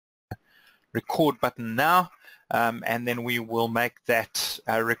record button now, and then we will make that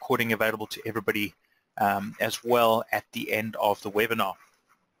recording available to everybody as well at the end of the webinar.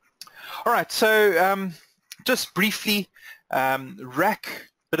 All right, so just briefly, RAC,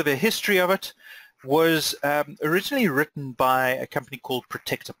 bit of a history of it, was originally written by a company called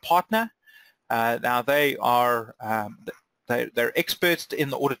Protector Partner. Now they are they're experts in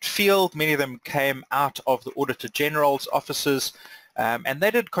the audit field. Many of them came out of the Auditor General's offices, and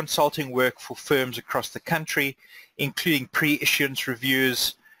they did consulting work for firms across the country, including pre-issuance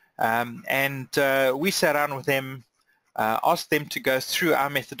reviews. And we sat down with them, asked them to go through our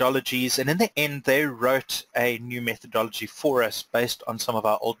methodologies, and in the end they wrote a new methodology for us based on some of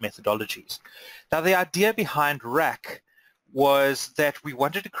our old methodologies. Now the idea behind RAC was that we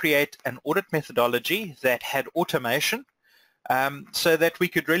wanted to create an audit methodology that had automation, so that we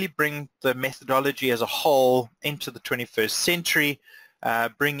could really bring the methodology as a whole into the 21st century,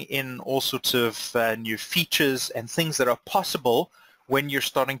 bring in all sorts of new features and things that are possible when you're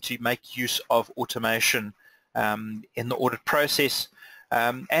starting to make use of automation in the audit process.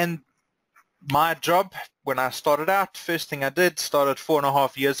 And my job when I started out, first thing I did, started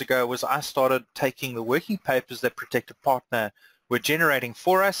 4.5 years ago, was I started taking the working papers that Protector Partner were generating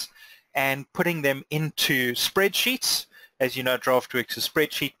for us and putting them into spreadsheets. As you know, Draftworx is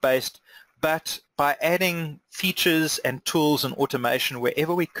spreadsheet based, but by adding features and tools and automation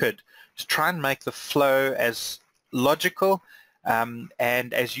wherever we could to try and make the flow as logical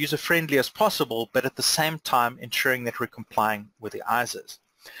and as user-friendly as possible, but at the same time ensuring that we're complying with the ISAs.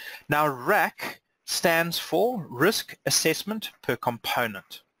 Now RAC stands for Risk Assessment Per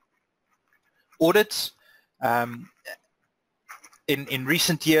Component. Audits in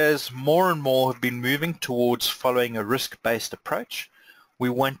recent years more and more have been moving towards following a risk-based approach. We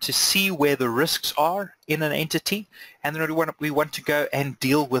want to see where the risks are in an entity, and then we want to go and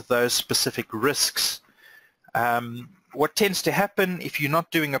deal with those specific risks. What tends to happen if you're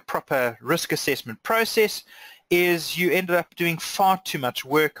not doing a proper risk assessment process is you end up doing far too much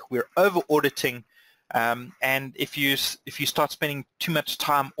work. We're over-auditing, and if you start spending too much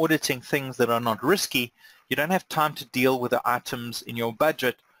time auditing things that are not risky, you don't have time to deal with the items in your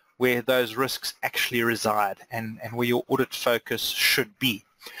budget where those risks actually reside and where your audit focus should be.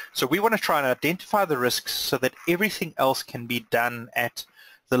 So we want to try and identify the risks so that everything else can be done at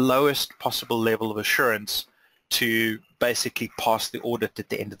the lowest possible level of assurance to basically pass the audit at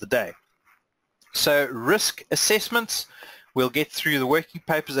the end of the day. So risk assessments, we'll get through the working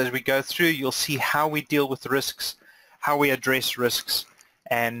papers as we go through. You'll see how we deal with risks, how we address risks,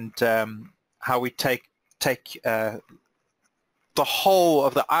 and how we take the whole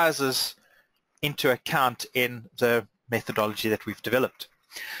of the ISAs into account in the methodology that we've developed.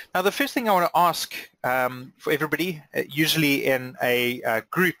 Now the first thing I want to ask for everybody, usually in a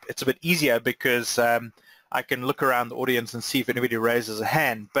group it's a bit easier because I can look around the audience and see if anybody raises a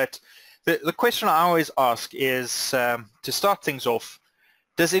hand, but the question I always ask is, to start things off,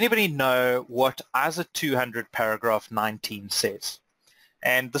 does anybody know what ISA 200 paragraph 19 says?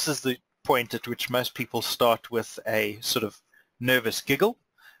 And this is the point at which most people start with a sort of nervous giggle.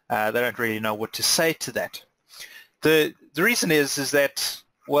 They don't really know what to say to that. The reason is that,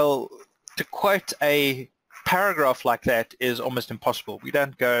 well, to quote a paragraph like that is almost impossible. We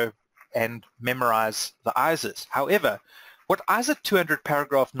don't go and memorize the ISAs. However, what ISA 200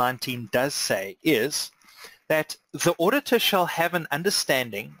 paragraph 19 does say is that the auditor shall have an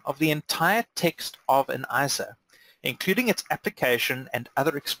understanding of the entire text of an ISA, including its application and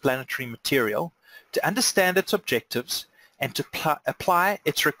other explanatory material, to understand its objectives and to apply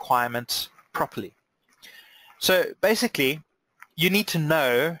its requirements properly. So basically, you need to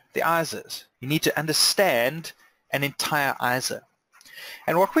know the ISAs. You need to understand an entire ISA.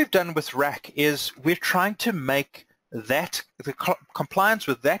 And what we've done with RAC is we're trying to make that, the compliance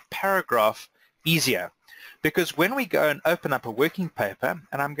with that paragraph easier. Because when we go and open up a working paper,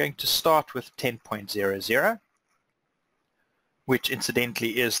 and I'm going to start with 10.00, which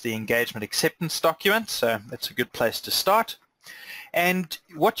incidentally is the engagement acceptance document, so that's a good place to start. And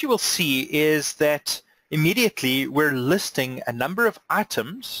what you will see is that immediately we're listing a number of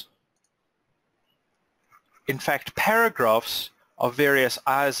items, in fact paragraphs of various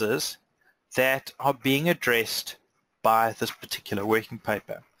ISAs that are being addressed by this particular working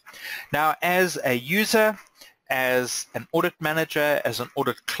paper. Now as a user, as an audit manager, as an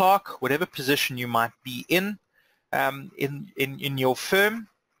audit clerk, whatever position you might be in your firm,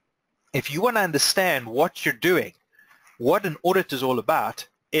 if you want to understand what you're doing, what an audit is all about,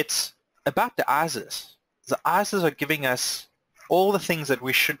 it's about the ISAs. The ISAs are giving us all the things that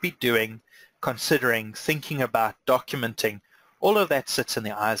we should be doing, considering, thinking about, documenting All of that sits in the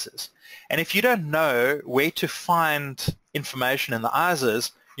ISAs. And if you don't know where to find information in the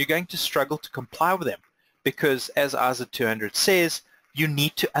ISAs, you're going to struggle to comply with them, because as ISA 200 says, you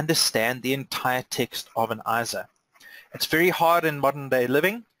need to understand the entire text of an ISA. It's very hard in modern day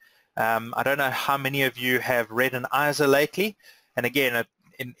living. I don't know how many of you have read an ISA lately, and again,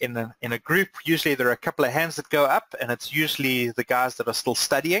 in a group, usually there are a couple of hands that go up, and it's usually the guys that are still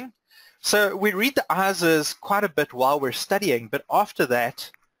studying. So we read the ISAs quite a bit while we're studying, but after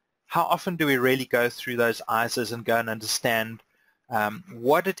that, how often do we really go through those ISAs and go and understand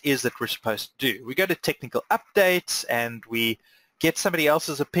what it is that we're supposed to do? We go to technical updates and we get somebody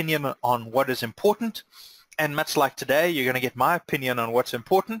else's opinion on what is important, and much like today, you're going to get my opinion on what's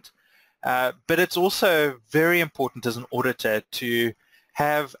important, but it's also very important as an auditor to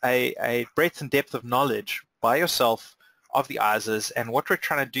have a breadth and depth of knowledge by yourself of the ISAs. And what we're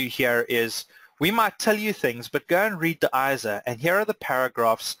trying to do here is, we might tell you things, but go and read the ISA, and here are the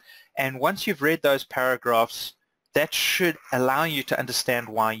paragraphs, and once you've read those paragraphs, that should allow you to understand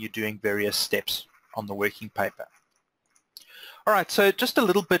why you're doing various steps on the working paper. All right, so just a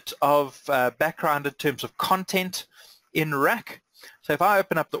little bit of background in terms of content in RAC. So if I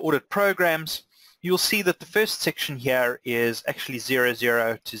open up the audit programs, you'll see that the first section here is actually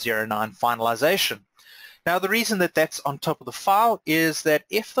 00 to 09 finalization. Now, the reason that that's on top of the file is that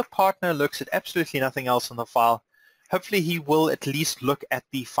if the partner looks at absolutely nothing else in the file, hopefully he will at least look at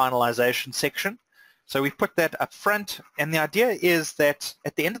the finalization section. So we put that up front, and the idea is that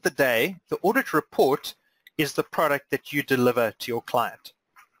at the end of the day, the audit report is the product that you deliver to your client.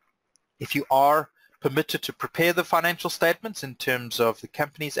 If you are permitted to prepare the financial statements in terms of the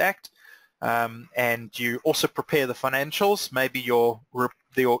Companies Act, and you also prepare the financials, maybe your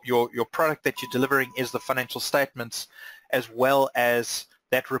product that you're delivering is the financial statements as well as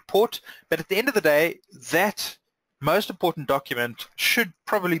that report. But at the end of the day, that most important document should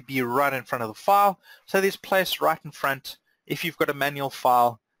probably be right in front of the file. So there's place right in front. If you've got a manual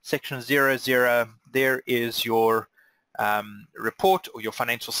file, section 00, there is your report or your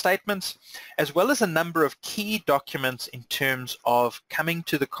financial statements, as well as a number of key documents in terms of coming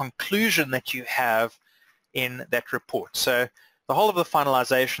to the conclusion that you have in that report. So the whole of the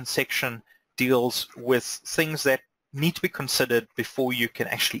finalization section deals with things that need to be considered before you can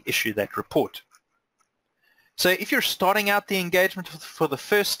actually issue that report. So if you're starting out the engagement for the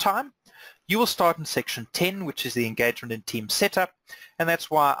first time, you will start in section 10, which is the engagement and team setup, and that's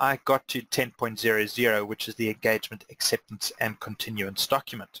why I got to 10.00, which is the engagement, acceptance, and continuance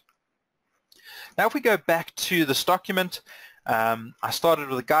document. Now if we go back to this document, I started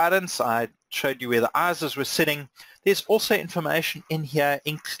with the guidance. I showed you where the ISAs were sitting. There's also information in here,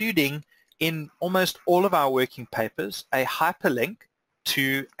 including in almost all of our working papers, a hyperlink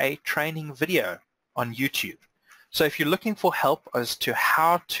to a training video on YouTube. So if you're looking for help as to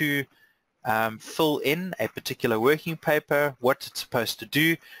how to fill in a particular working paper, what it's supposed to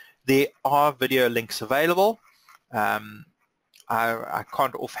do, there are video links available. I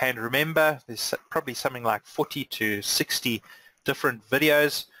can't offhand remember. There's probably something like 40 to 60 different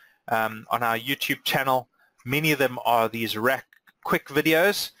videos on our YouTube channel. Many of them are these RAC quick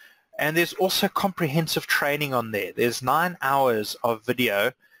videos, and there's also comprehensive training on there. There's 9 hours of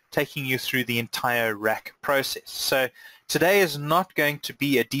video taking you through the entire RAC process. So today is not going to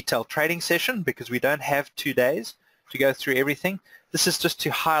be a detailed training session because we don't have 2 days to go through everything. This is just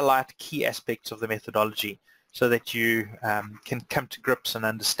to highlight key aspects of the methodology so that you can come to grips and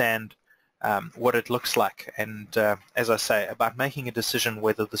understand what it looks like, and as I say, about making a decision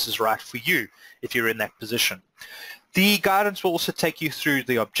whether this is right for you if you're in that position. The guidance will also take you through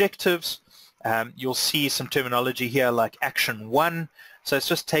the objectives. You'll see some terminology here like action 1. So it's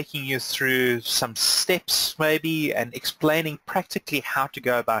just taking you through some steps maybe and explaining practically how to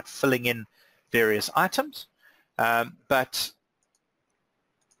go about filling in various items. But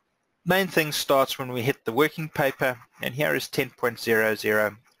main thing starts when we hit the working paper, and here is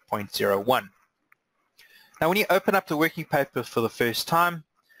 10.00.01. Now when you open up the working paper for the first time,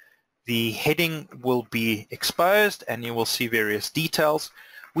 the heading will be exposed and you will see various details.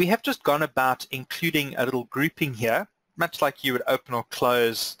 We have just gone about including a little grouping here, much like you would open or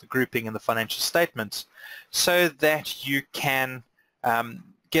close the grouping in the financial statements, so that you can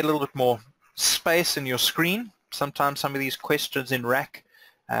get a little bit more space in your screen. Sometimes some of these questions in RAC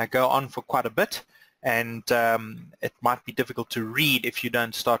go on for quite a bit, and it might be difficult to read if you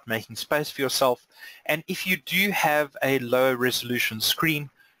don't start making space for yourself. And if you do have a low resolution screen,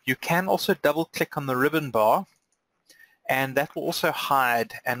 you can also double click on the ribbon bar, and that will also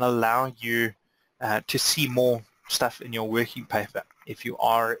hide and allow you to see more stuff in your working paper if you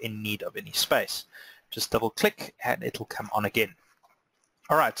are in need of any space. Just double click and it'll come on again.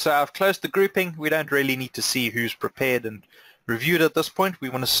 All right, so I've closed the grouping. We don't really need to see who's prepared and reviewed at this point. We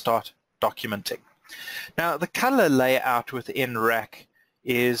want to start documenting. Now, the color layout within RAC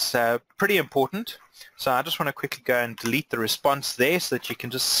is pretty important. So I just want to quickly go and delete the response there so that you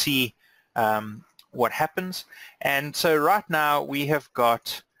can just see what happens. And so right now we have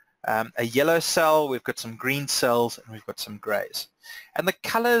got a yellow cell, we've got some green cells, and we've got some grays. And the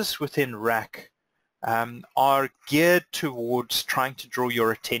colors within RAC are geared towards trying to draw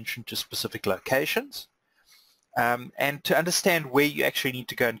your attention to specific locations and to understand where you actually need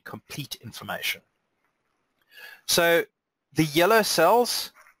to go and complete information. So the yellow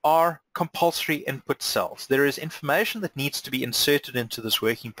cells are compulsory input cells. There is information that needs to be inserted into this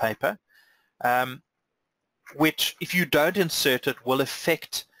working paper, which if you don't insert it will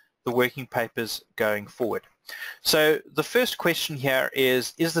affect the working papers going forward. So the first question here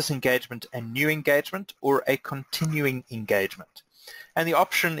is this engagement a new engagement or a continuing engagement? And the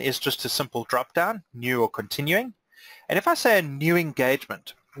option is just a simple drop-down, new or continuing. And if I say a new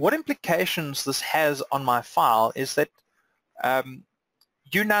engagement, what implications this has on my file is that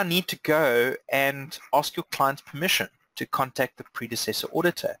you now need to go and ask your client's permission to contact the predecessor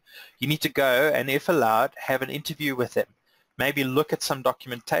auditor. You need to go and, if allowed, have an interview with them. Maybe look at some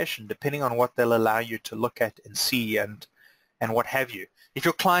documentation, depending on what they'll allow you to look at and see and what have you. If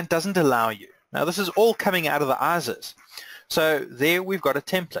your client doesn't allow you, now this is all coming out of the ISAs. So there we've got a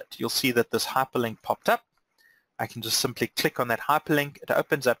template. You'll see that this hyperlink popped up. I can just simply click on that hyperlink. It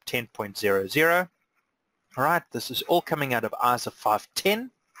opens up 10.00. All right, this is all coming out of ISA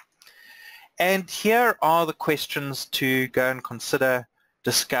 510. And here are the questions to go and consider,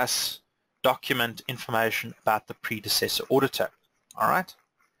 discuss, document information about the predecessor auditor. All right.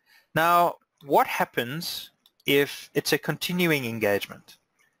 Now, what happens if it's a continuing engagement?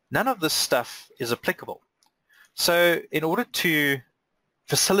 None of this stuff is applicable. So in order to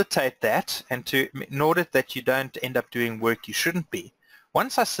facilitate that and in order that you don't end up doing work you shouldn't be,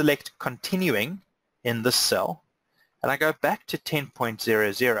 once I select continuing in this cell and I go back to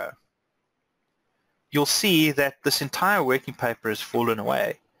 10.00, you'll see that this entire working paper has fallen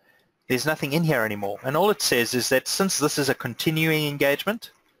away. There's nothing in here anymore. And all it says is that since this is a continuing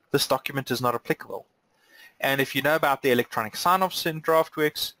engagement, this document is not applicable. And if you know about the electronic sign-offs in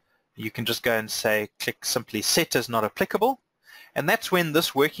Draftworx, you can just go and say, click simply set as not applicable. And that's when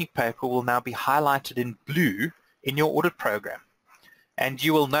this working paper will now be highlighted in blue in your audit program. And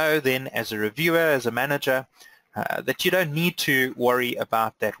you will know then as a reviewer, as a manager, that you don't need to worry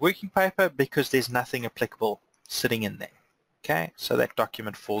about that working paper because there's nothing applicable sitting in there. Okay, so that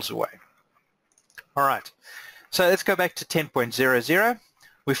document falls away. All right, so let's go back to 10.00.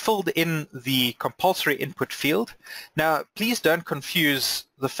 We filled in the compulsory input field. Now, please don't confuse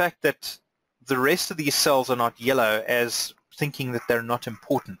the fact that the rest of these cells are not yellow as thinking that they're not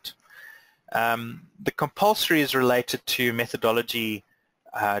important. The compulsory is related to methodology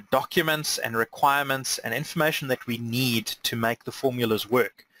documents and requirements and information that we need to make the formulas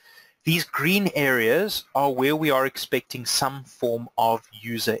work. These green areas are where we are expecting some form of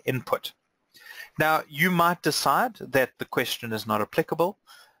user input. Now, you might decide that the question is not applicable.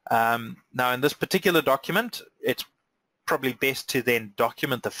 Now, in this particular document, it's probably best to then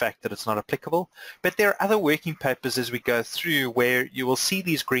document the fact that it's not applicable. But there are other working papers as we go through where you will see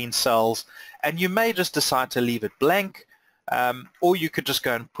these green cells, and you may just decide to leave it blank, or you could just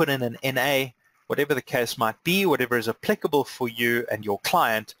go and put in an NA, whatever the case might be, whatever is applicable for you and your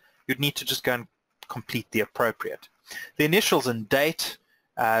client. You'd need to just go and complete the appropriate. The initials and date,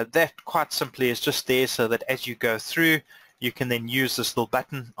 that quite simply is just there so that as you go through, you can then use this little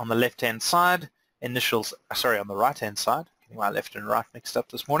button on the left-hand side, initials, sorry, on the right-hand side, getting my left and right mixed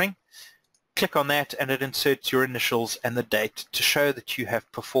up this morning. Click on that and it inserts your initials and the date to show that you have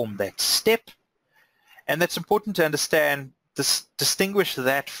performed that step. And that's important to understand, distinguish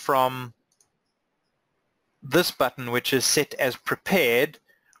that from this button, which is set as prepared,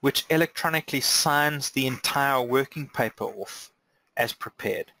 which electronically signs the entire working paper off as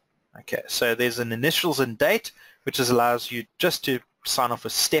prepared. Okay, so there's an initials and date, which allows you just to sign off a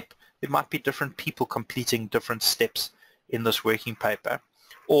step. There might be different people completing different steps in this working paper,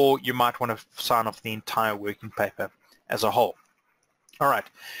 or you might want to sign off the entire working paper as a whole. All right,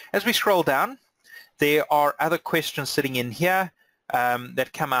 as we scroll down, there are other questions sitting in here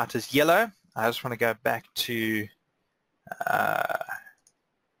that come out as yellow. I just want to go back to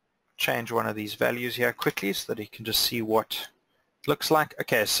change one of these values here quickly so that you can just see what it looks like.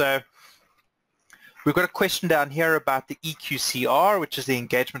 Okay, so we've got a question down here about the EQCR, which is the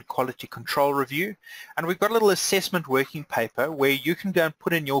Engagement Quality Control Review, and we've got a little assessment working paper where you can go and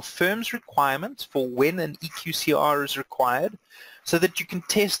put in your firm's requirements for when an EQCR is required, so that you can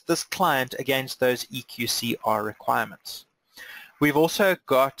test this client against those EQCR requirements. We've also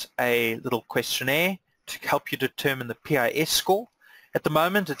got a little questionnaire to help you determine the PIS score. At the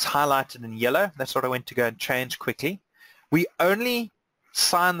moment it's highlighted in yellow. That's what I went to go and change quickly. We only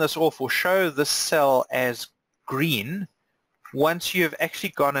sign this off or show this cell as green once you have actually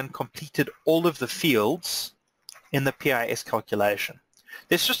gone and completed all of the fields in the PIS calculation.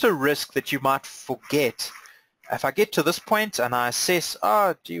 There's just a risk that you might forget. If I get to this point and I assess,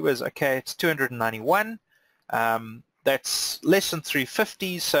 oh gee whiz, okay, it's 291, that's less than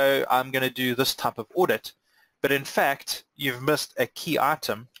 350, so I'm going to do this type of audit. But in fact, you've missed a key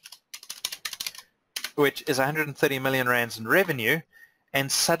item, which is 130 million rands in revenue,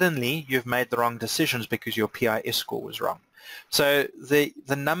 and suddenly you've made the wrong decisions because your PIS score was wrong. So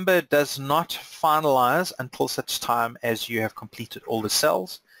the number does not finalize until such time as you have completed all the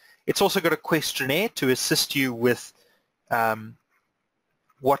cells. It's also got a questionnaire to assist you with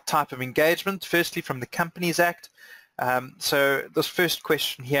what type of engagement, firstly from the Companies Act. So this first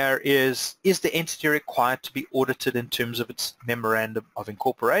question here is the entity required to be audited in terms of its memorandum of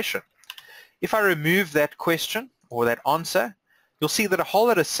incorporation? If I remove that question or that answer, you'll see that a whole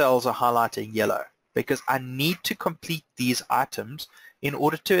lot of cells are highlighted in yellow because I need to complete these items in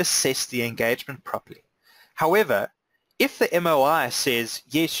order to assess the engagement properly. However, if the MOI says,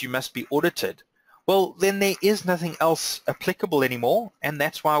 yes, you must be audited, well, then there is nothing else applicable anymore, and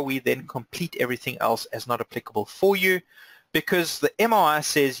that's why we then complete everything else as not applicable for you, because the MOI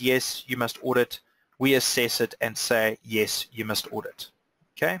says, yes, you must audit, we assess it and say, yes, you must audit.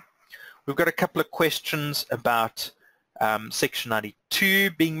 Okay? We've got a couple of questions about Section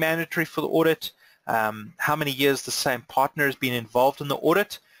 92 being mandatory for the audit, how many years the same partner has been involved in the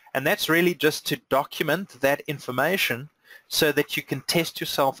audit, and that's really just to document that information so that you can test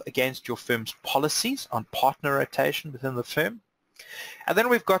yourself against your firm's policies on partner rotation within the firm. And then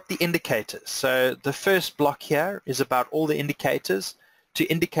we've got the indicators. So the first block here is about all the indicators to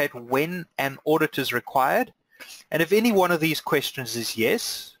indicate when an audit is required. And if any one of these questions is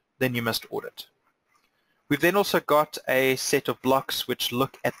yes, then you must audit. We've then also got a set of blocks which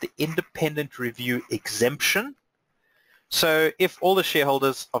look at the independent review exemption. So if all the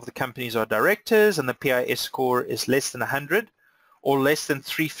shareholders of the companies are directors and the PIS score is less than 100 or less than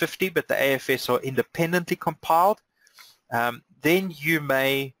 350 but the AFS are independently compiled, then you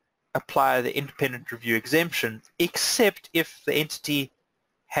may apply the independent review exemption, except if the entity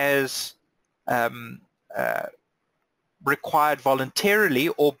has required voluntarily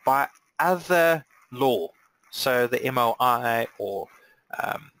or by other law. So the MOI or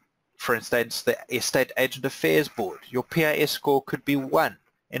for instance, the Estate Agent Affairs Board. Your PIS score could be 1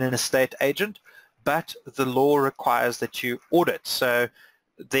 in an estate agent, but the law requires that you audit, so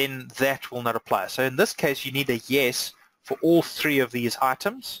then that will not apply. So in this case, you need a yes for all 3 of these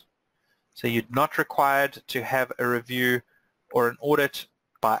items. So you're not required to have a review or an audit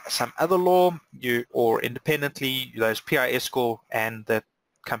by some other law, or independently, those PIS score and the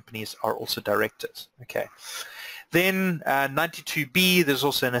companies are also directors. Okay. Then 92B, there's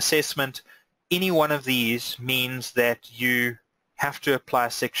also an assessment. Any one of these means that you have to apply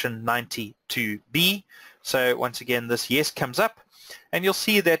Section 92B. So once again, this yes comes up, and you'll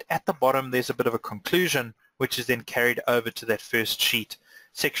see that at the bottom there's a bit of a conclusion, which is then carried over to that first sheet.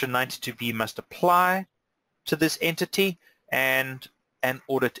 Section 92B must apply to this entity, and an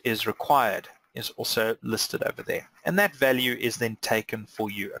audit is required, is also listed over there. And that value is then taken for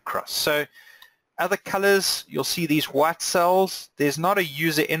you across. So other colors, you'll see these white cells. There's not a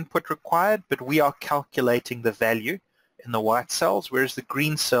user input required, but we are calculating the value in the white cells, whereas the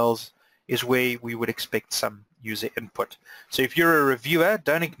green cells is where we would expect some user input. So if you're a reviewer,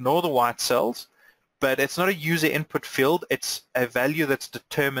 don't ignore the white cells, but it's not a user input field. It's a value that's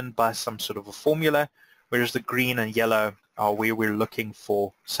determined by some sort of a formula, whereas the green and yellow are where we're looking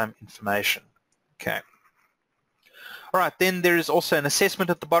for some information. Okay. All right, then there is also an assessment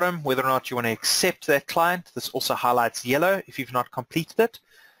at the bottom, whether or not you want to accept that client. This also highlights yellow if you've not completed it.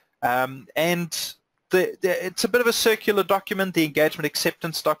 And it's a bit of a circular document, the engagement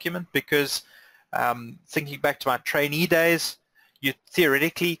acceptance document, because thinking back to my trainee days, you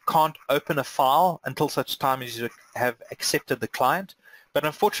theoretically can't open a file until such time as you have accepted the client. But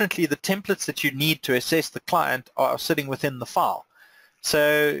unfortunately, the templates that you need to assess the client are sitting within the file.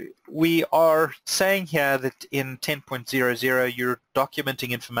 So we are saying here that in 10.00 you're documenting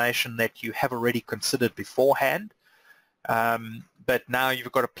information that you have already considered beforehand, but now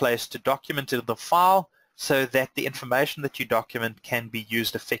you've got a place to document it in the file so that the information that you document can be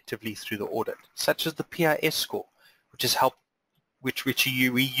used effectively through the audit, such as the PIS score, which is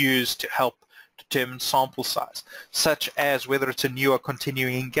we use to help determine sample size, such as whether it's a new or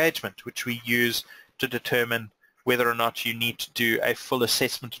continuing engagement, which we use to determine whether or not you need to do a full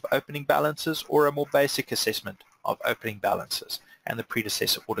assessment of opening balances or a more basic assessment of opening balances and the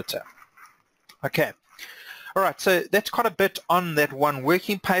predecessor auditor. Okay. All right, so that's quite a bit on that one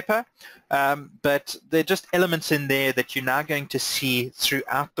working paper, but there are just elements in there that you're now going to see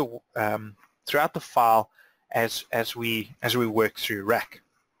throughout the file as we work through RAC.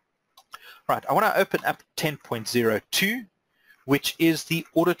 Right, I want to open up 10.02, which is the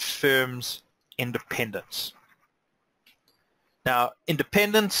audit firm's independence. Now,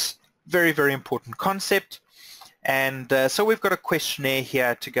 independence, very, very important concept, and so we've got a questionnaire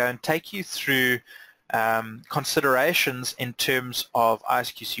here to go and take you through considerations in terms of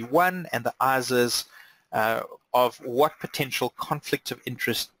ISQC 1 and the ISAs of what potential conflict of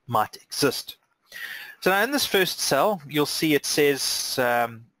interest might exist. So now in this first cell, you'll see it says,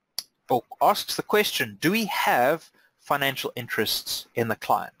 or asks the question, do we have financial interests in the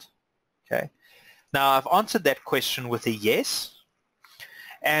client? Okay. Now I've answered that question with a yes.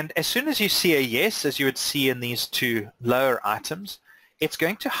 And as soon as you see a yes, as you would see in these two lower items, it's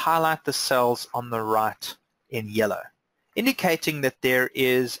going to highlight the cells on the right in yellow, indicating that there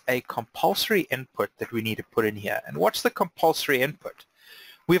is a compulsory input that we need to put in here. And what's the compulsory input?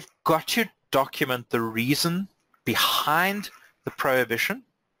 We've got to document the reason behind the prohibition,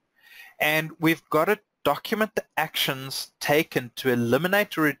 and we've got to document the actions taken to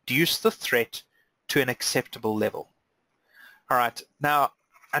eliminate or reduce the threat to an acceptable level. All right, now,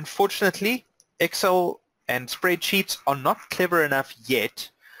 unfortunately, Excel and spreadsheets are not clever enough yet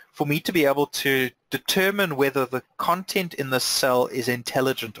for me to be able to determine whether the content in the cell is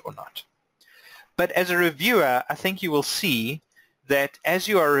intelligent or not. But as a reviewer, I think you will see that as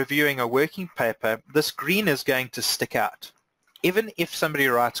you are reviewing a working paper, this green is going to stick out. Even if somebody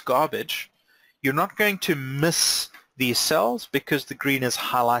writes garbage, you're not going to miss these cells because the green is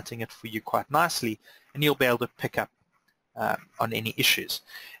highlighting it for you quite nicely, and you'll be able to pick up on any issues.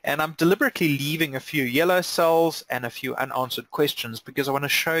 And I'm deliberately leaving a few yellow cells and a few unanswered questions because I want to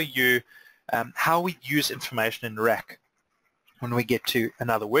show you how we use information in RAC when we get to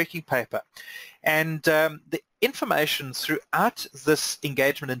another working paper. And the information throughout this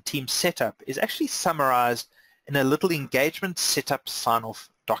engagement and team setup is actually summarized in a little engagement setup sign-off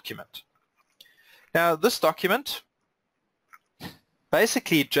document. Now this document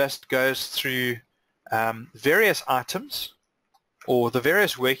basically just goes through various items or the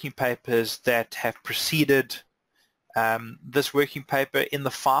various working papers that have preceded this working paper in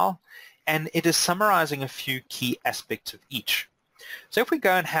the file, and it is summarizing a few key aspects of each. So if we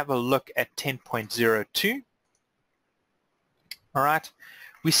go and have a look at 10.02, all right,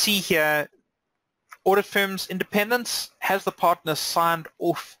 we see here audit firm's independence. Has the partner signed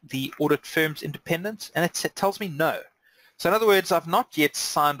off the audit firm's independence? And it tells me no. So in other words, I've not yet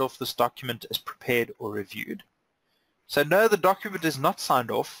signed off this document as prepared or reviewed. So no, the document is not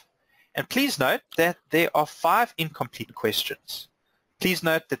signed off. And please note that there are 5 incomplete questions. Please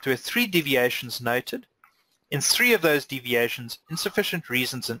note that there are 3 deviations noted. In 3 of those deviations, insufficient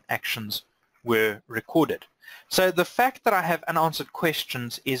reasons and actions were recorded. So the fact that I have unanswered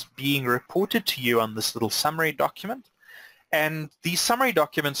questions is being reported to you on this little summary document. And these summary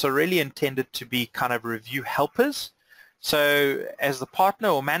documents are really intended to be kind of review helpers. So as the partner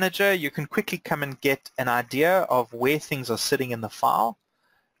or manager, you can quickly come and get an idea of where things are sitting in the file.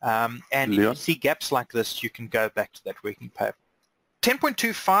 And if you see gaps like this, you can go back to that working paper.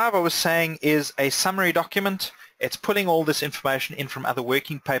 10.25, I was saying, is a summary document. It's pulling all this information in from other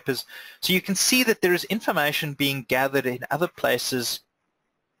working papers. So you can see that there is information being gathered in other places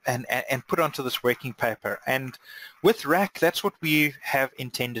and put onto this working paper. And with RAC, that's what we have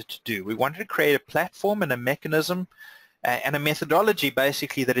intended to do. We wanted to create a platform and a mechanism and a methodology,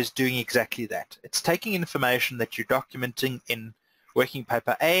 basically, that is doing exactly that. It's taking information that you're documenting in working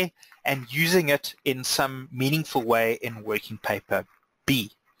paper A and using it in some meaningful way in working paper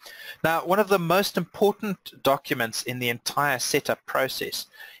B. Now, one of the most important documents in the entire setup process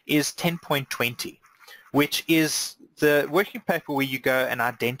is 10.20, which is the working paper where you go and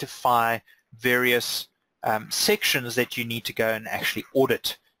identify various sections that you need to go and actually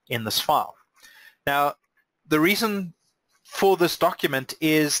audit in this file. Now, the reason for this document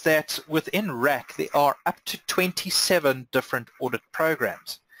is that within RAC there are up to 27 different audit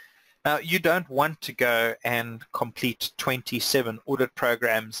programs. Now, you don't want to go and complete 27 audit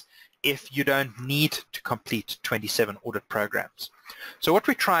programs if you don't need to complete 27 audit programs. So what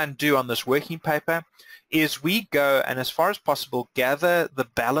we try and do on this working paper is we go and, as far as possible, gather the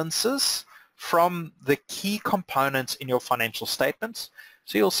balances from the key components in your financial statements.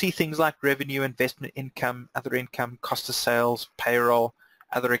 So you'll see things like revenue, investment income, other income, cost of sales, payroll,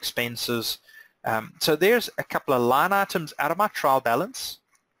 other expenses. So there's a couple of line items out of my trial balance,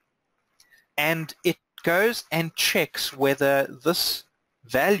 and it goes and checks whether this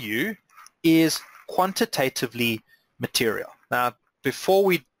value is quantitatively material. Now, before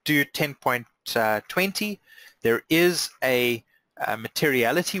we do 10.20, there is a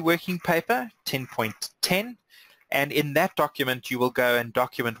materiality working paper, 10.10, and in that document you will go and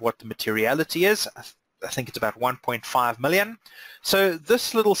document what the materiality is. I think it's about 1.5 million. So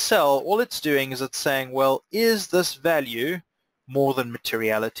this little cell, all it's doing is it's saying, well, is this value more than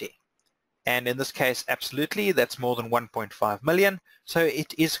materiality? And in this case, absolutely, that's more than 1.5 million. So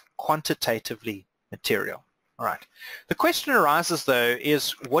it is quantitatively material. All right. The question arises, though,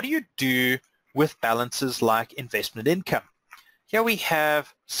 is what do you do with balances like investment income? Here we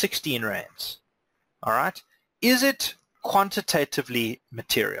have 16 rands. All right. Is it quantitatively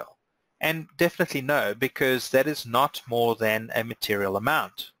material? And definitely no, because that is not more than a material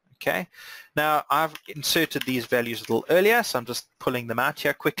amount. Okay. Now, I've inserted these values a little earlier, so I'm just pulling them out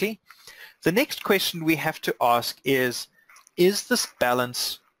here quickly. The next question we have to ask is this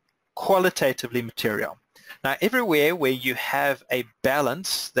balance qualitatively material? Now, everywhere where you have a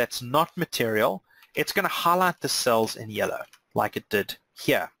balance that's not material, it's going to highlight the cells in yellow, like it did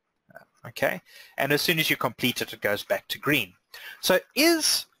here. Okay, and as soon as you complete it, it goes back to green. So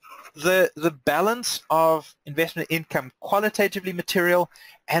is the balance of investment income qualitatively material?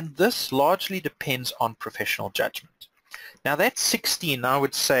 And this largely depends on professional judgment. Now that 16, I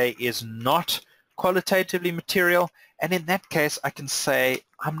would say, is not qualitatively material, and in that case I can say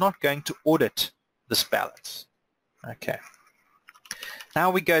I'm not going to audit this balance. Okay. Now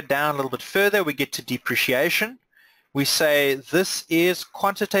we go down a little bit further, we get to depreciation. We say this is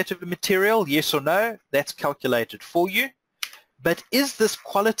quantitatively material, yes or no, that's calculated for you. But is this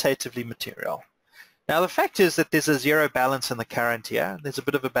qualitatively material? Now the fact is that there's a zero balance in the current year. There's a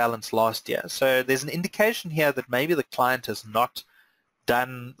bit of a balance last year. So there's an indication here that maybe the client has not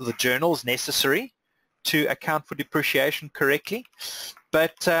done the journals necessary to account for depreciation correctly.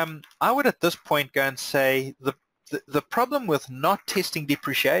 But I would at this point go and say the problem with not testing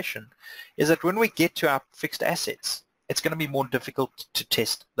depreciation is that when we get to our fixed assets, it's going to be more difficult to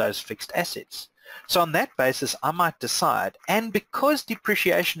test those fixed assets. So on that basis, I might decide, and because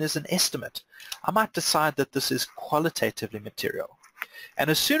depreciation is an estimate, I might decide that this is qualitatively material. And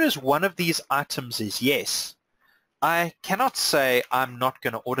as soon as one of these items is yes, I cannot say I'm not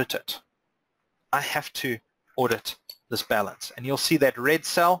going to audit it. I have to audit this balance. And you'll see that red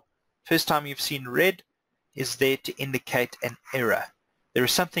cell, first time you've seen red, is there to indicate an error. There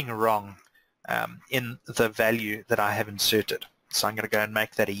is something wrong in the value that I have inserted. So I'm going to go and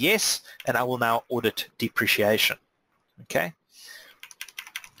make that a yes, and I will now audit depreciation. Okay.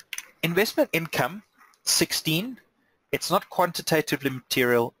 Investment income, 16. It's not quantitatively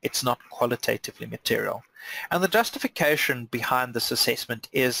material. It's not qualitatively material. And the justification behind this assessment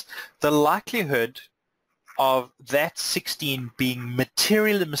is the likelihood of that 16 being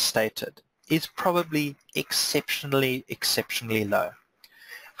materially misstated is probably exceptionally low.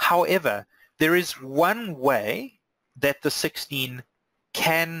 However, there is one way that the 16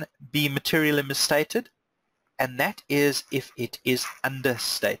 can be materially misstated, and that is if it is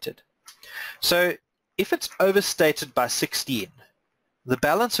understated. So if it's overstated by 16, the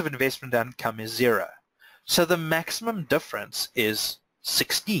balance of investment income is 0. So the maximum difference is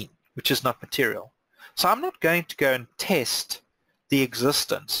 16, which is not material. So I'm not going to go and test the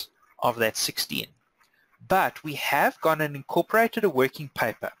existence of that 16. But we have gone and incorporated a working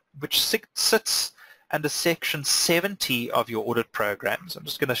paper which sits under section 70 of your audit programs. I'm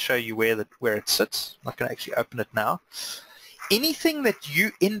just going to show you where it sits. I'm not going to actually open it now. Anything that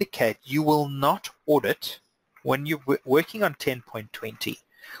you indicate you will not audit when you're working on 10.20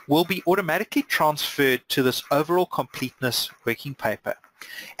 will be automatically transferred to this overall completeness working paper.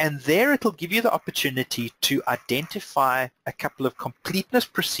 And there it'll give you the opportunity to identify a couple of completeness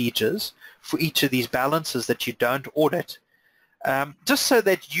procedures for each of these balances that you don't audit, just so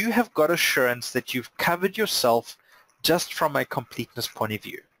that you have got assurance that you've covered yourself just from a completeness point of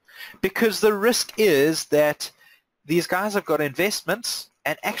view. Because the risk is that these guys have got investments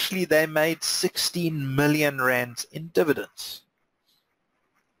and actually they made 16 million rands in dividends.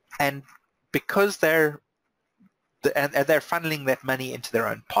 And because they're funneling that money into their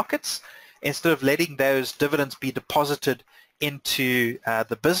own pockets, instead of letting those dividends be deposited into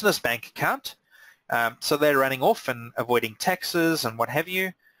the business bank account, so they're running off and avoiding taxes and what have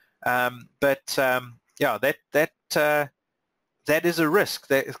you. Yeah, that is a risk.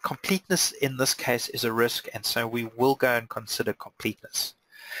 Completeness in this case is a risk, and so we will go and consider completeness.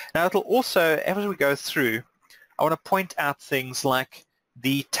 Now it'll also, as we go through, I want to point out things like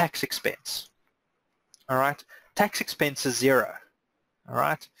the tax expense. All right, tax expense is 0. All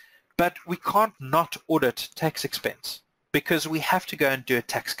right, but we can't not audit tax expense because we have to go and do a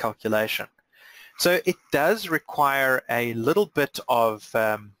tax calculation. So it does require a little bit of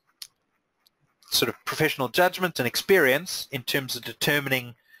sort of professional judgment and experience in terms of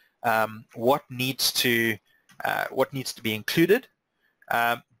determining what needs to be included.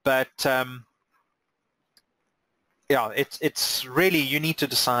 Yeah, it's really, you need to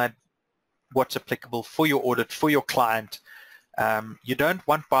decide what's applicable for your audit, for your client. You don't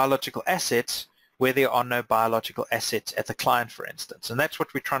want biological assets where there are no biological assets at the client, for instance, and that's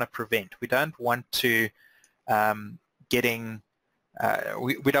what we're trying to prevent. We don't want to we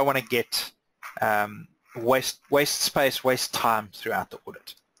don't want to get waste space, waste time throughout the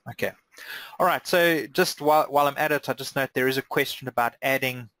audit. Okay. All right, so just while I'm at it, I just note there is a question about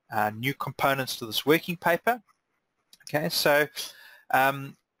adding new components to this working paper. Okay, so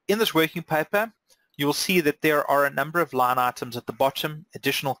in this working paper, you will see that there are a number of line items at the bottom,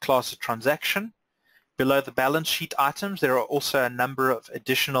 additional class of transaction. Below the balance sheet items, there are also a number of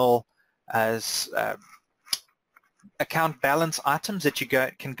additional account balance items that you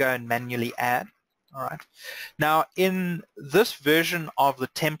can go and manually add. All right. Now, in this version of the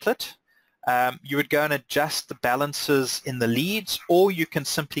template, you would go and adjust the balances in the leads, or you can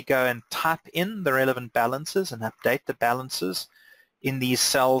simply go and type in the relevant balances and update the balances in these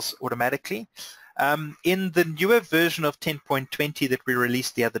cells automatically. In the newer version of 10.20 that we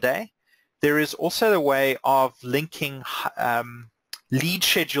released the other day, there is also a way of linking lead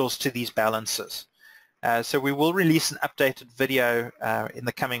schedules to these balances. So we will release an updated video in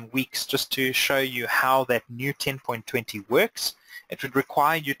the coming weeks just to show you how that new 10.20 works. It would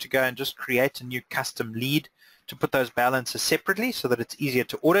require you to go and just create a new custom lead to put those balances separately so that it's easier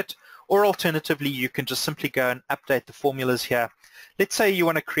to audit, or alternatively you can just simply go and update the formulas here. Let's say you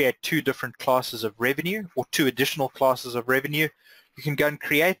want to create 2 different classes of revenue or 2 additional classes of revenue. You can go and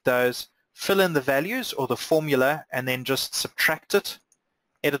create those, fill in the values or the formula, and then just subtract it,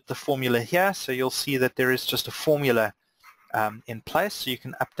 edit the formula here. So you'll see that there is just a formula in place, so you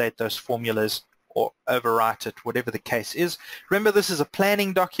can update those formulas or overwrite it, whatever the case is. Remember, this is a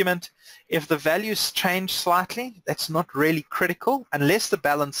planning document. If the values change slightly, that's not really critical unless the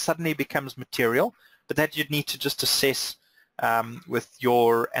balance suddenly becomes material, but that you'd need to just assess with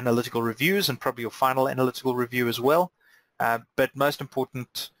your analytical reviews and probably your final analytical review as well. But most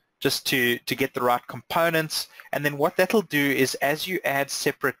important, just to get the right components. And then what that'll do is, as you add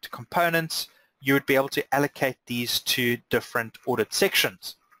separate components, you would be able to allocate these to different audit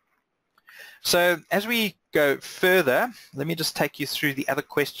sections. So as we go further, let me just take you through the other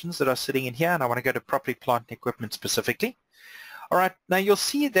questions that are sitting in here, and I want to go to property, plant, and equipment specifically. All right, now you'll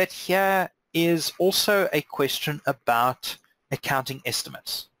see that here is also a question about accounting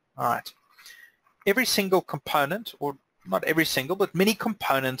estimates. All right, every single component, or not every single, but many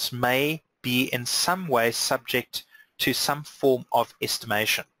components may be in some way subject to some form of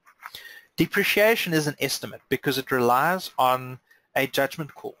estimation. Depreciation is an estimate because it relies on a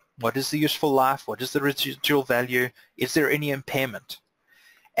judgment call. What is the useful life? What is the residual value? Is there any impairment?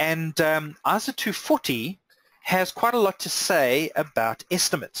 And ISO 240 has quite a lot to say about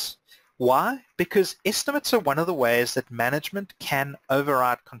estimates. Why? Because estimates are one of the ways that management can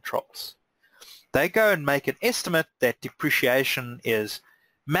override controls. They go and make an estimate that depreciation is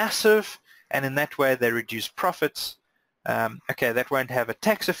massive, and in that way they reduce profits. Okay, that won't have a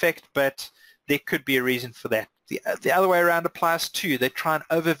tax effect, but there could be a reason for that. The other way around applies too. They try and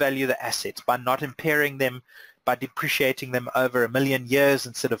overvalue the assets by not impairing them, by depreciating them over 1 million years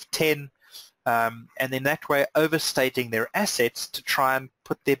instead of 10, and in that way overstating their assets to try and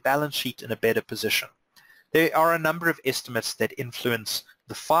put their balance sheet in a better position. There are a number of estimates that influence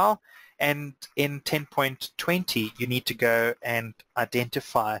the file, and in 10.20 you need to go and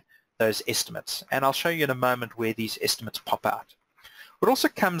identify those estimates, and I'll show you in a moment where these estimates pop out. What also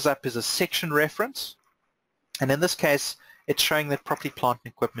comes up is a section reference, and in this case it's showing that property, plant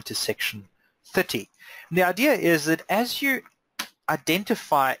and equipment is section 30. And the idea is that as you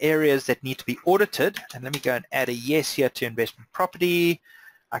identify areas that need to be audited, and let me go and add a yes here to investment property,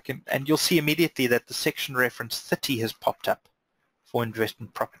 and you'll see immediately that the section reference 30 has popped up for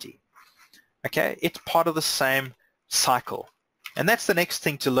investment property. Okay, it's part of the same cycle. And that's the next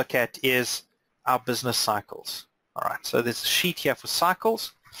thing to look at, is our business cycles. All right, so there's a sheet here for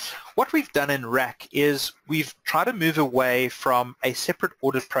cycles. What we've done in RAC is we've tried to move away from a separate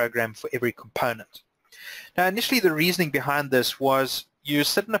audit program for every component. Now, initially the reasoning behind this was you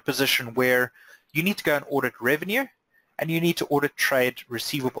sit in a position where you need to go and audit revenue, and you need to audit trade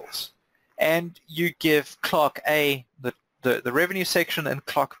receivables. And you give clerk A the revenue section and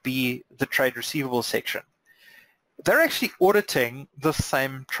clerk B the trade receivables section. They're actually auditing the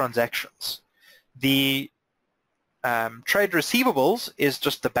same transactions. The trade receivables is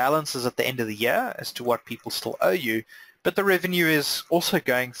just the balances at the end of the year as to what people still owe you, but the revenue is also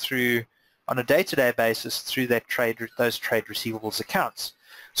going through on a day-to-day basis through those trade receivables accounts.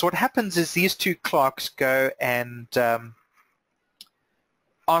 So what happens is these two clerks go and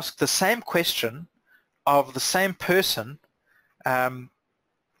ask the same question of the same person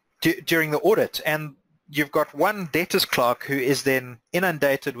during the audit, and you've got one debtors clerk who is then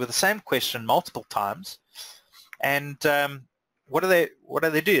inundated with the same question multiple times, and what do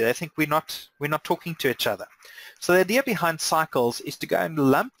they do? They think we're not talking to each other. So the idea behind cycles is to go and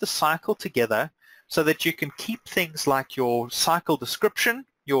lump the cycle together so that you can keep things like your cycle description,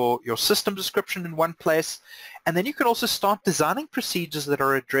 your system description in one place, and then you can also start designing procedures that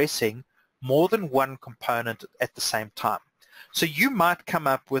are addressing more than one component at the same time. So you might come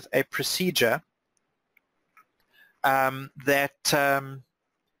up with a procedure that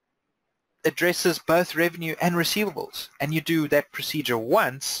addresses both revenue and receivables, and you do that procedure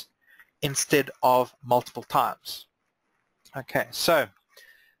once instead of multiple times. Okay, so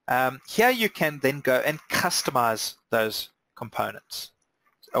here you can then go and customize those components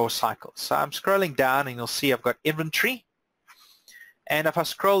or cycles. So I'm scrolling down and you'll see I've got inventory, and if I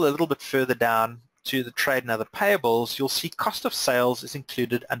scroll a little bit further down to the trade and other payables, you'll see cost of sales is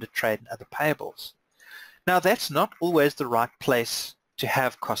included under trade and other payables. Now that's not always the right place to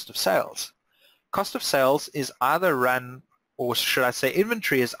have cost of sales. Cost of sales is either run, or should I say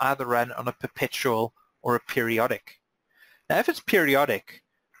inventory is either run on a perpetual or a periodic. Now if it's periodic,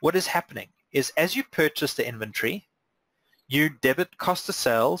 what is happening is as you purchase the inventory, you debit cost of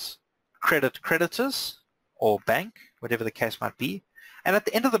sales, credit creditors or bank, whatever the case might be, and at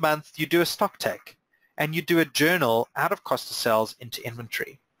the end of the month you do a stock take and you do a journal out of cost of sales into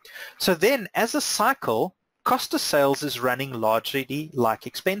inventory. So then as a cycle, cost of sales is running largely like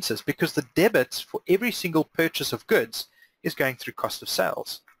expenses because the debits for every single purchase of goods is going through cost of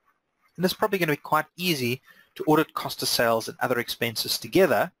sales. And it's probably going to be quite easy to audit cost of sales and other expenses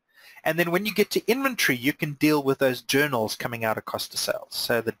together. And then when you get to inventory, you can deal with those journals coming out of cost of sales.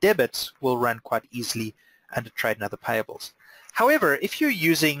 So the debits will run quite easily under trade and other payables. However, if you're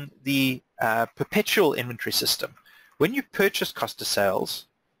using the perpetual inventory system, when you purchase cost of sales,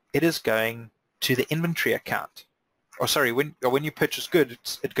 it is going to the inventory account. Or sorry, when you purchase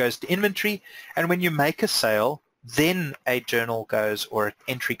goods, it goes to inventory, and when you make a sale, then a journal goes or an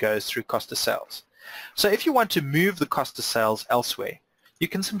entry goes through cost of sales. So if you want to move the cost of sales elsewhere, you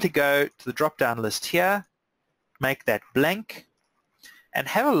can simply go to the drop-down list here, make that blank, and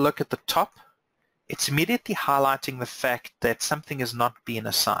have a look at the top. It's immediately highlighting the fact that something has not been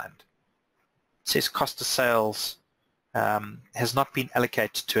assigned. It says cost of sales has not been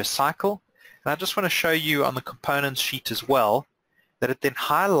allocated to a cycle. And I just want to show you on the components sheet as well that it then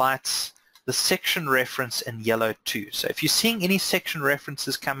highlights the section reference in yellow too. So if you're seeing any section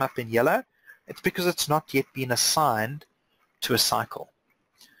references come up in yellow, it's because it's not yet been assigned to a cycle.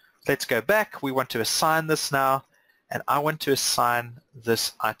 Let's go back. We want to assign this now, and I want to assign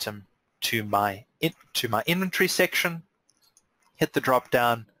this item to my inventory section. Hit the drop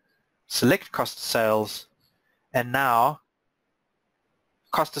down, select cost of sales, and now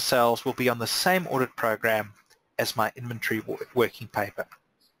cost of sales will be on the same audit program as my inventory working paper.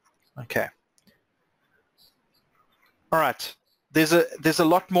 Okay. All right. There's a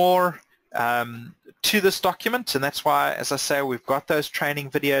lot more to this document, and that's why, as I say, we've got those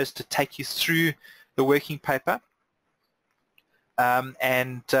training videos to take you through the working paper,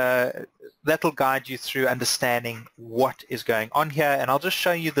 and that'll guide you through understanding what is going on here. And I'll just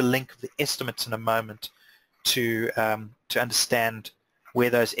show you the link of the estimates in a moment to understand where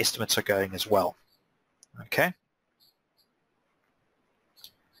those estimates are going as well. Okay.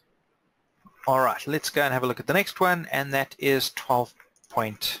 All right, let's go and have a look at the next one, and that is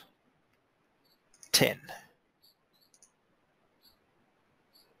 12.10.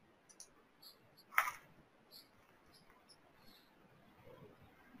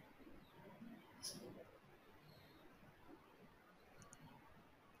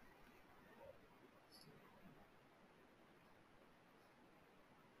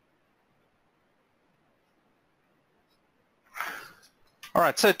 All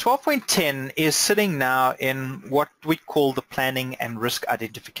right, so 12.10 is sitting now in what we call the planning and risk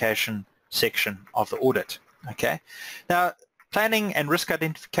identification section of the audit. Okay, now planning and risk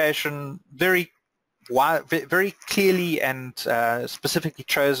identification, very clearly and specifically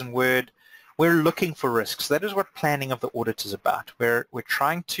chosen word we're looking for risks. That is what planning of the audit is about. We're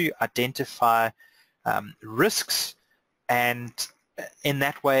trying to identify risks, and in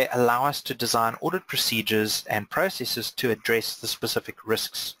that way allow us to design audit procedures and processes to address the specific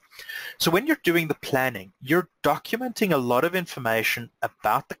risks. So when you're doing the planning, you're documenting a lot of information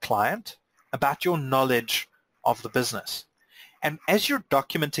about the client, about your knowledge of the business. And as you're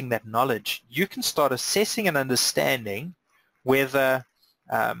documenting that knowledge, you can start assessing and understanding whether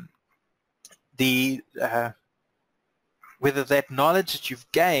whether that knowledge that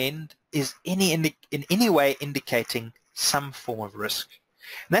you've gained is in any way indicating some form of risk.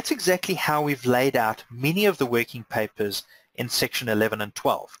 And that's exactly how we've laid out many of the working papers in section 11 and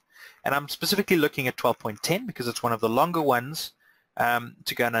 12. And I'm specifically looking at 12.10 because it's one of the longer ones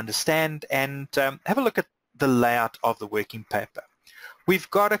to go and understand, and have a look at the layout of the working paper. We've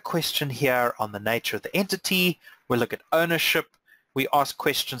got a question here on the nature of the entity. We'll look at ownership. We ask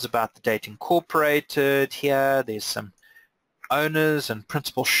questions about the date incorporated here. There's some owners and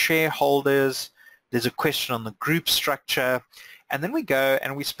principal shareholders. There's a question on the group structure. And then we go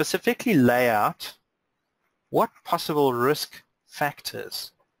and we specifically lay out what possible risk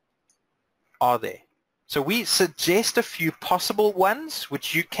factors are there. So we suggest a few possible ones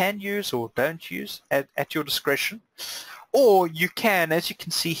which you can use or don't use at your discretion. Or you can, as you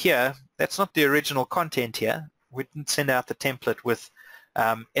can see here, that's not the original content here. We didn't send out the template with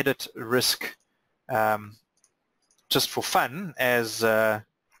edit risk just for fun as the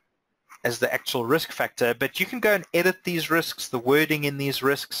actual risk factor, but you can go and edit these risks, the wording in these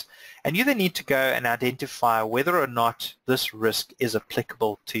risks, and you then need to go and identify whether or not this risk is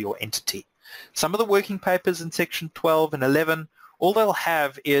applicable to your entity. Some of the working papers in section 12 and 11, all they'll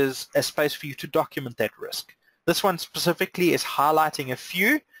have is a space for you to document that risk. This one specifically is highlighting a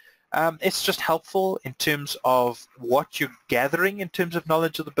few. It's just helpful in terms of what you're gathering in terms of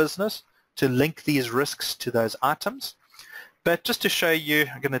knowledge of the business to link these risks to those items. But just to show you,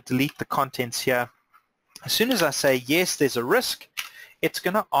 I'm going to delete the contents here. As soon as I say yes, there's a risk, it's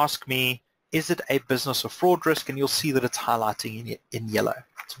going to ask me, is it a business or fraud risk? And you'll see that it's highlighting in yellow.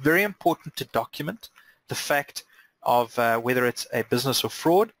 It's very important to document the fact of whether it's a business or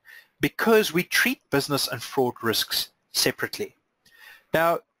fraud, because we treat business and fraud risks separately.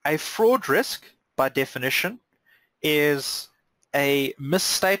 Now, a fraud risk, by definition, is a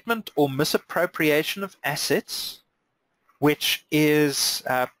misstatement or misappropriation of assets which is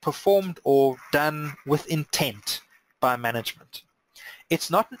performed or done with intent by management.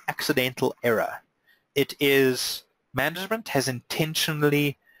 It's not an accidental error. It is management has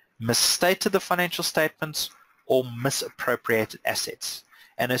intentionally misstated the financial statements or misappropriated assets.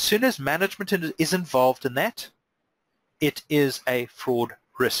 And as soon as management is involved in that, it is a fraud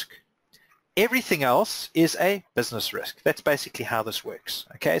risk. Everything else is a business risk. That's basically how this works.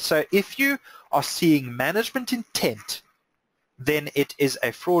 Okay, so if you are seeing management intent, then it is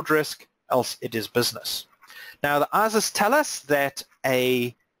a fraud risk, else it is business. Now, the ISIS tell us that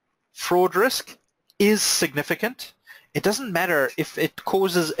a fraud risk is significant. It doesn't matter if it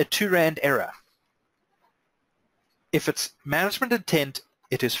causes a 2 Rand error. If it's management intent,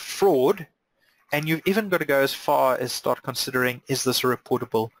 it is fraud, and you've even got to go as far as start considering, is this a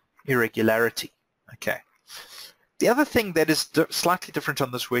reportable irregularity? Okay. The other thing that is slightly different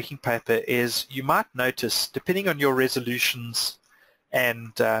on this working paper is you might notice, depending on your resolutions,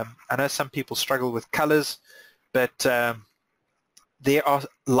 and I know some people struggle with colors, but there are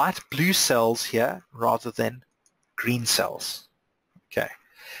light blue cells here rather than green cells. Okay.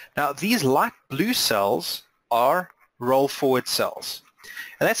 Now, these light blue cells are roll forward cells.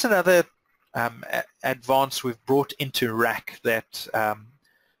 And that's another advance we've brought into RAC that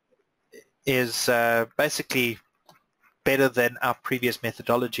is basically better than our previous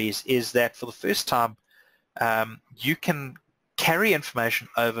methodologies, is that for the first time you can carry information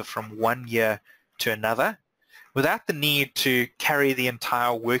over from one year to another without the need to carry the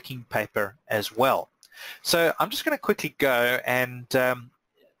entire working paper as well. So I'm just going to quickly go, and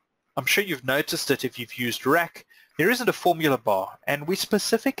I'm sure you've noticed it if you've used RAC. There isn't a formula bar, and we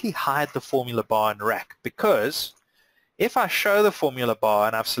specifically hide the formula bar in RAC because if I show the formula bar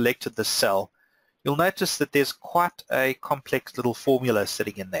and I've selected the cell, you'll notice that there's quite a complex little formula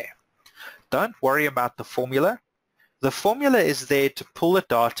sitting in there. Don't worry about the formula. The formula is there to pull the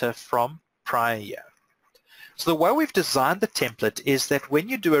data from prior year. So the way we've designed the template is that when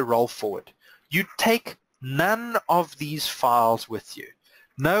you do a roll forward, you take none of these files with you.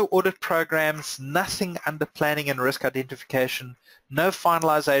 No audit programs, nothing under planning and risk identification, no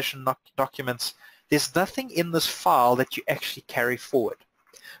finalization documents. There's nothing in this file that you actually carry forward.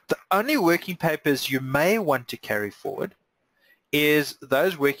 The only working papers you may want to carry forward is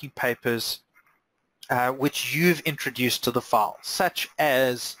those working papers which you've introduced to the file, such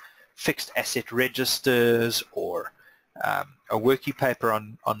as fixed asset registers or a working paper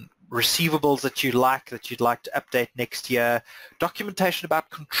on receivables that you'd like to update next year, documentation about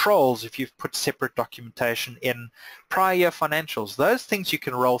controls if you've put separate documentation in, prior year financials. Those things you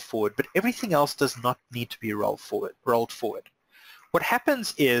can roll forward, but everything else does not need to be rolled forward. What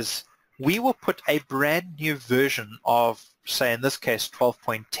happens is we will put a brand new version of, say in this case,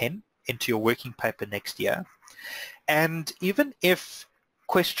 12.10 into your working paper next year. And even if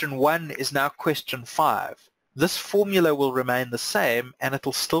question 1 is now question 5, this formula will remain the same and it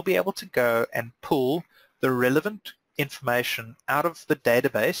will still be able to go and pull the relevant information out of the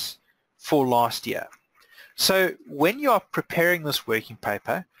database for last year. So when you are preparing this working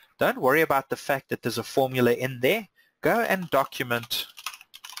paper, don't worry about the fact that there's a formula in there. Go and document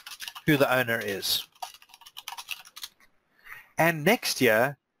who the owner is. And next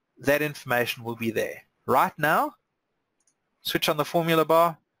year, that information will be there. Right now, switch on the formula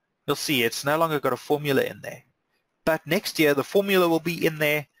bar, you'll see it's no longer got a formula in there. But next year, the formula will be in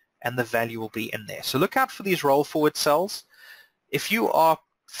there and the value will be in there. So look out for these roll forward cells. If you are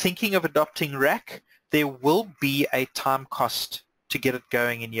thinking of adopting RAC, there will be a time cost to get it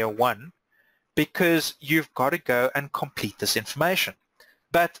going in year 1 because you've got to go and complete this information.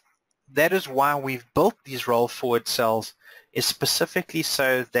 But that is why we've built these roll forward cells, is specifically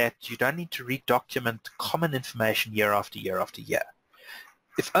so that you don't need to redocument common information year after year after year.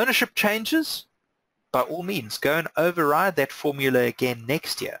 If ownership changes, by all means, go and override that formula again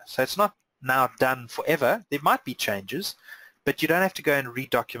next year. So it's not now done forever. There might be changes, but you don't have to go and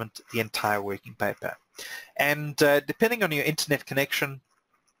redocument the entire working paper. And depending on your internet connection,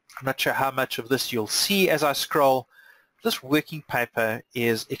 I'm not sure how much of this you'll see as I scroll. This working paper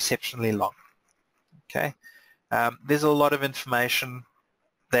is exceptionally long. Okay, there's a lot of information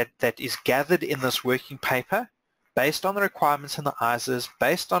that is gathered in this working paper based on the requirements in the ISAs,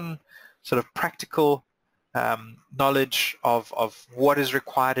 based on sort of practical knowledge of what is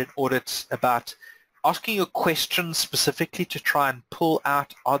required in audits, about asking your questions specifically to try and pull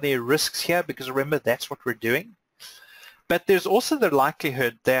out, are there risks here? Because remember, that's what we're doing. But there's also the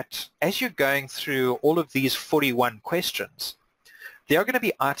likelihood that as you're going through all of these 41 questions, there are going to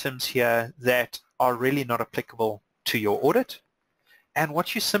be items here that are really not applicable to your audit. And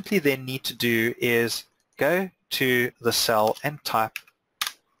what you simply then need to do is go to the cell and type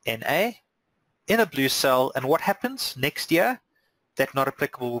NA in a blue cell, and what happens next year? That not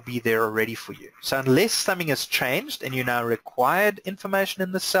applicable will be there already for you. So unless something has changed and you now required information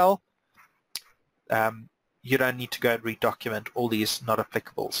in the cell, you don't need to go and redocument all these not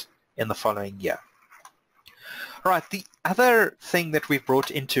applicables in the following year. All right, the other thing that we've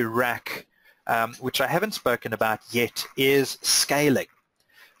brought into RAC, which I haven't spoken about yet, is scaling.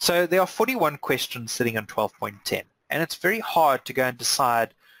 So there are 41 questions sitting on 12.10, and it's very hard to go and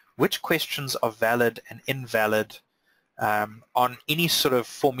decide which questions are valid and invalid on any sort of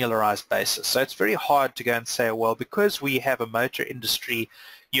formularized basis. So it's very hard to go and say, well, because we have a motor industry,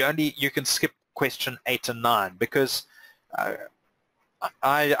 you can skip question 8 and 9, because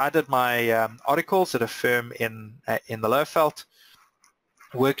I did my articles at a firm in the Lowveld,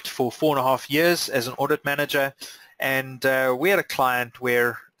 worked for 4.5 years as an audit manager, and we had a client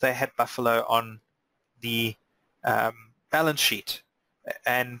where they had buffalo on the balance sheet,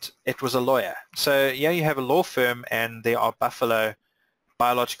 and it was a lawyer. So yeah, you have a law firm and there are buffalo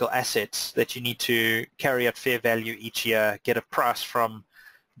biological assets that you need to carry at fair value each year, get a price from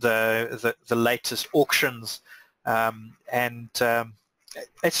the latest auctions, and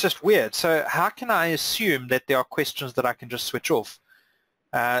it's just weird. So how can I assume that there are questions that I can just switch off?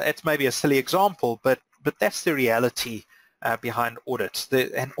 It's maybe a silly example, but that's the reality behind audits.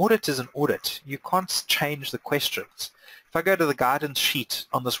 An audit is an audit. You can't change the questions. If I go to the guidance sheet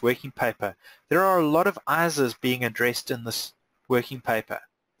on this working paper, there are a lot of ISAs being addressed in this working paper.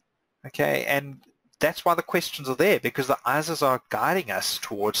 Okay, and that's why the questions are there, because the ISAs are guiding us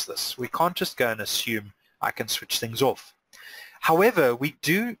towards this. We can't just go and assume I can switch things off. However, we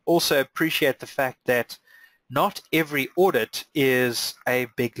do also appreciate the fact that not every audit is a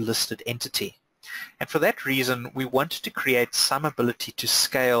big listed entity. And for that reason, we wanted to create some ability to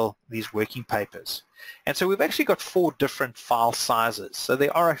scale these working papers. And so we've actually got 4 different file sizes. So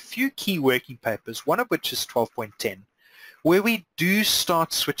there are a few key working papers, one of which is 12.10, where we do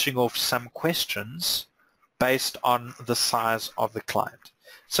start switching off some questions based on the size of the client.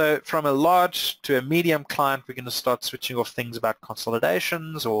 So from a large to a medium client, we're going to start switching off things about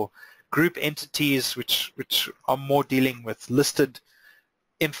consolidations or group entities, which are more dealing with listed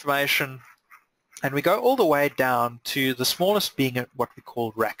information. And we go all the way down to the smallest being what we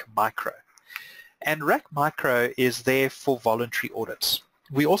call RAC Micro. And RAC Micro is there for voluntary audits.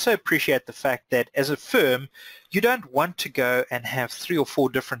 We also appreciate the fact that as a firm, you don't want to go and have 3 or 4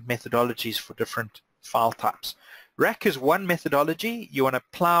 different methodologies for different file types. RAC is one methodology. You want to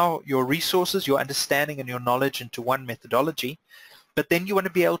plow your resources, your understanding and your knowledge into one methodology, but then you want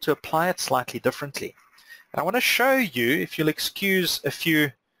to be able to apply it slightly differently. And I want to show you, if you'll excuse a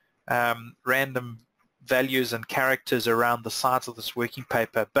few random values and characters around the sides of this working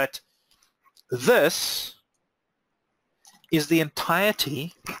paper, but this is the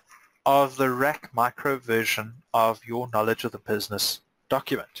entirety of the RAC Micro version of your Knowledge of the Business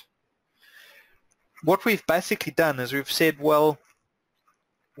document. What we've basically done is we've said, well,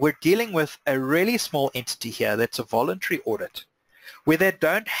 we're dealing with a really small entity here that's a voluntary audit, where they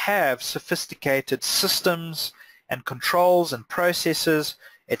don't have sophisticated systems and controls and processes.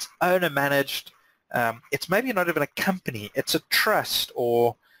 It's owner managed. It's maybe not even a company. It's a trust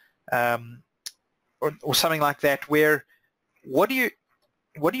or something like that, where what do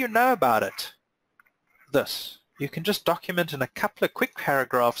you know about it? This. You can just document in a couple of quick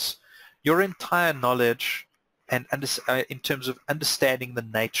paragraphs your entire knowledge and in terms of understanding the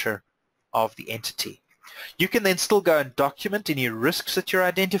nature of the entity. You can then still go and document any risks that you're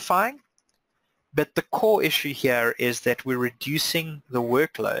identifying, but the core issue here is that we're reducing the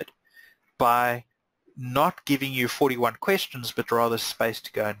workload by not giving you 41 questions, but rather space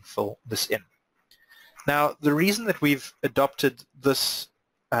to go and fill this in. Now, the reason that we've adopted this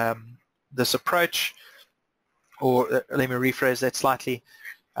this approach, or let me rephrase that slightly,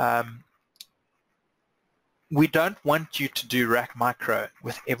 we don't want you to do RAC Micro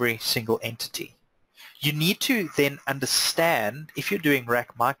with every single entity. You need to then understand, if you're doing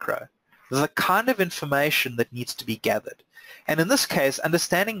RAC Micro, the kind of information that needs to be gathered. And in this case,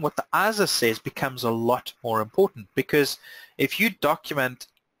 understanding what the ISA says becomes a lot more important, because if you document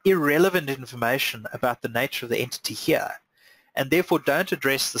irrelevant information about the nature of the entity here, and therefore don't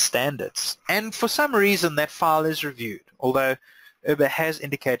address the standards, and for some reason that file is reviewed, although URBA has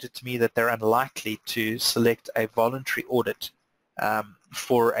indicated to me that they're unlikely to select a voluntary audit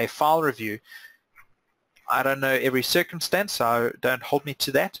for a file review. I don't know every circumstance, so don't hold me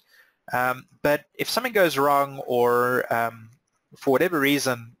to that. But if something goes wrong, or for whatever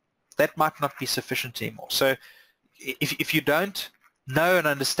reason, that might not be sufficient anymore. So if you don't know and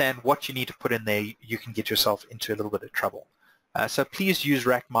understand what you need to put in there, you can get yourself into a little bit of trouble. So please use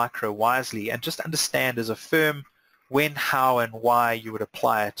RAC Micro wisely and just understand as a firm when, how, and why you would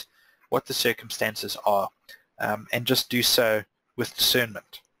apply it, what the circumstances are, and just do so with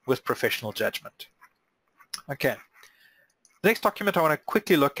discernment, with professional judgment. Okay. The next document I want to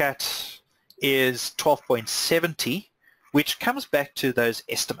quickly look at is 12.70, which comes back to those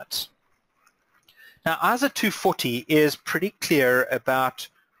estimates. Now, ISA 240 is pretty clear about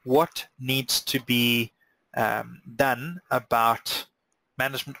what needs to be done about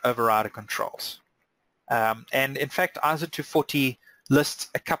management overrider controls. And in fact, ISA 240 lists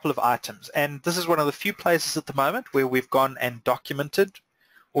a couple of items, and this is one of the few places at the moment where we've gone and documented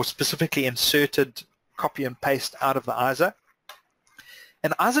or specifically inserted copy and paste out of the ISA.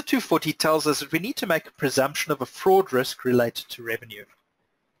 And ISA 240 tells us that we need to make a presumption of a fraud risk related to revenue.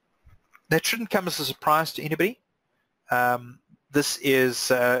 That shouldn't come as a surprise to anybody. This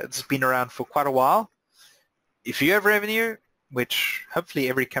has been around for quite a while. If you have revenue, which hopefully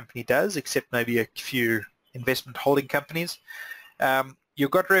every company does, except maybe a few investment holding companies,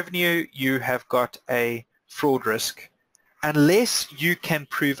 you've got revenue, you have got a fraud risk, unless you can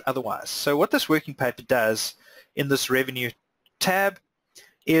prove otherwise. So what this working paper does in this revenue tab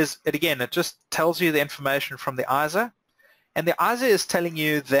is, it just tells you the information from the ISA, and the ISA is telling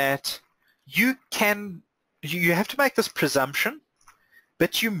you that you have to make this presumption,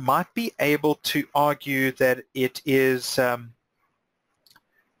 but you might be able to argue that it is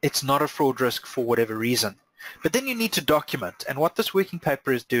it's not a fraud risk for whatever reason. But then you need to document, and what this working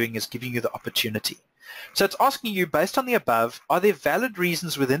paper is doing is giving you the opportunity. So it's asking you, based on the above, are there valid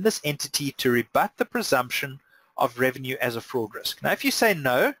reasons within this entity to rebut the presumption of revenue as a fraud risk? Now, if you say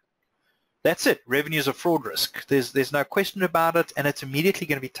no, that's it. Revenue is a fraud risk. There's no question about it, and it's immediately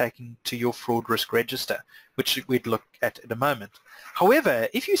going to be taken to your fraud risk register, which we'd look at in a moment. However,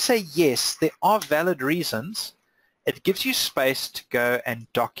 if you say yes, there are valid reasons, it gives you space to go and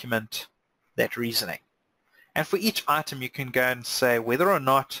document that reasoning. And for each item, you can go and say whether or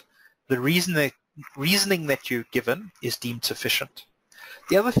not the reasoning that you've given is deemed sufficient.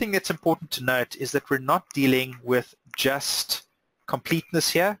 The other thing that's important to note is that we're not dealing with just completeness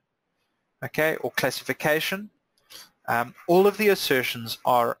here, okay, or classification. All of the assertions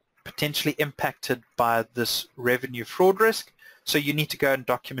are potentially impacted by this revenue fraud risk. So you need to go and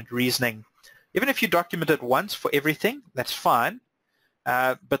document reasoning. Even if you document it once for everything, that's fine.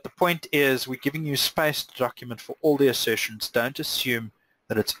 But the point is we're giving you space to document for all the assertions. Don't assume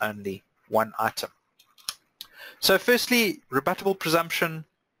that it's only one item. So firstly, rebuttable presumption,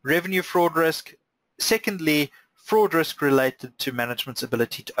 revenue fraud risk. Secondly, fraud risk related to management's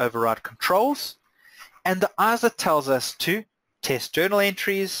ability to override controls. And the ISA tells us to test journal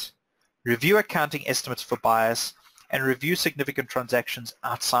entries, review accounting estimates for bias, and review significant transactions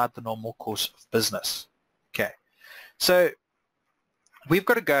outside the normal course of business. Okay, so we've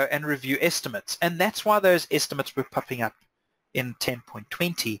got to go and review estimates, and that's why those estimates were popping up in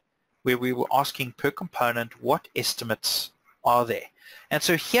 10.20, where we were asking per component what estimates are there. And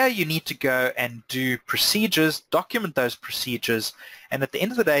so here you need to go and do procedures, document those procedures, and at the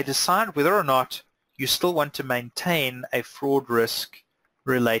end of the day decide whether or not you still want to maintain a fraud risk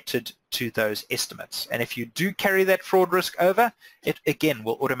related to those estimates. And if you do carry that fraud risk over, it again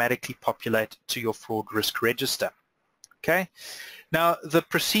will automatically populate to your fraud risk register. Okay. Now the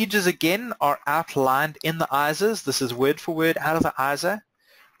procedures again are outlined in the ISAs. This is word for word out of the ISA.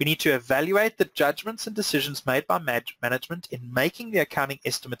 We need to evaluate the judgments and decisions made by management in making the accounting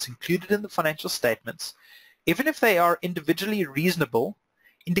estimates included in the financial statements, even if they are individually reasonable,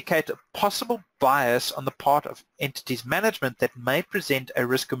 indicate a possible bias on the part of entities management that may present a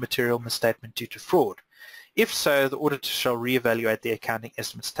risk of material misstatement due to fraud. If so, the auditor shall reevaluate the accounting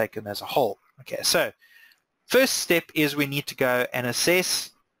estimates taken as a whole. Okay, so first step is we need to go and assess,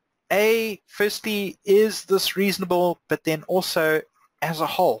 firstly, is this reasonable, but then also as a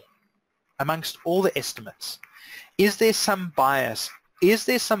whole, amongst all the estimates. Is there some bias? Is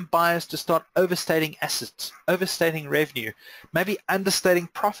there some bias to start overstating assets, overstating revenue, maybe understating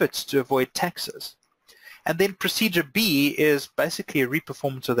profits to avoid taxes? And then procedure B is basically a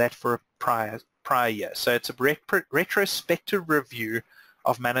reperformance of that for a prior year. So it's a retrospective review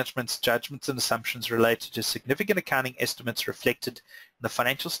of management's judgments and assumptions related to significant accounting estimates reflected in the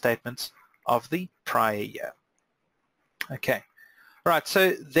financial statements of the prior year. Okay, all right.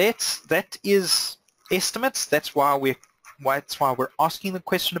 So that is estimates. That's why we're asking the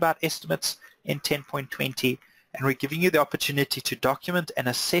question about estimates in 10.20, and we're giving you the opportunity to document and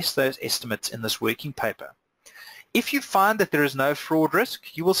assess those estimates in this working paper. If you find that there is no fraud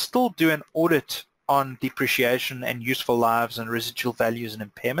risk, you will still do an audit on depreciation and useful lives and residual values and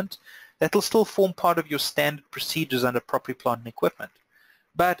impairment. That will still form part of your standard procedures under property, plant and equipment.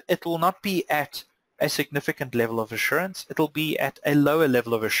 But it will not be at a significant level of assurance. It will be at a lower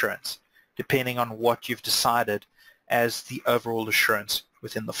level of assurance, depending on what you've decided as the overall assurance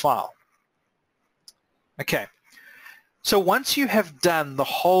within the file. Okay, so once you have done the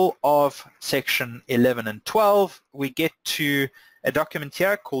whole of section 11 and 12, we get to a document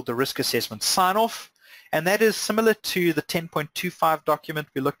here called the risk assessment sign-off, and that is similar to the 10.25 document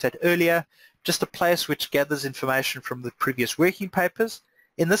we looked at earlier, just a place which gathers information from the previous working papers.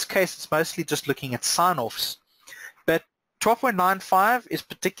 In this case, it's mostly just looking at sign-offs, but 12.95 is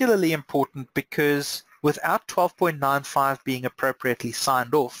particularly important because without 12.95 being appropriately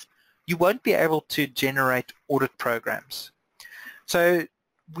signed off, you won't be able to generate audit programs. So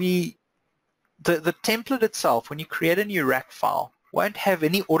the template itself, when you create a new RAC file, won't have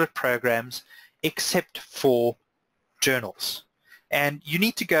any audit programs except for journals. And you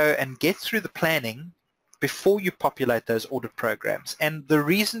need to go and get through the planning before you populate those audit programs. And the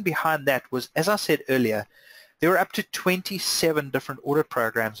reason behind that was, as I said earlier, there were up to 27 different audit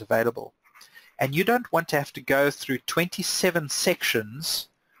programs available. And you don't want to have to go through 27 sections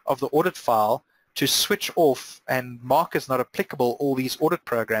of the audit file to switch off and mark as not applicable all these audit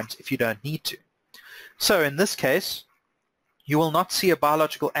programs if you don't need to. So in this case, you will not see a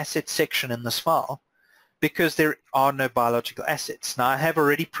biological assets section in this file because there are no biological assets. Now I have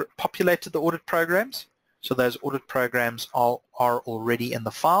already populated the audit programs, so those audit programs are already in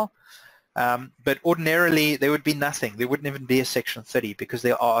the file. But ordinarily there would be nothing. There wouldn't even be a section 30 because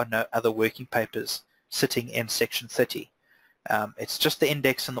there are no other working papers sitting in section 30. It's just the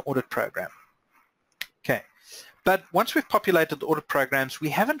index and the audit program. Okay, but once we've populated the audit programs, we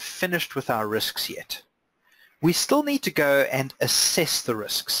haven't finished with our risks yet. We still need to go and assess the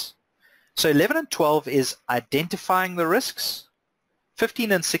risks. So 11 and 12 is identifying the risks.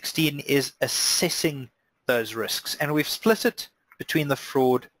 15 and 16 is assessing those risks. And we've split it between the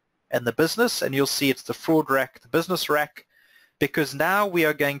fraud and the business, and you'll see it's the fraud RAC, the business RAC, because now we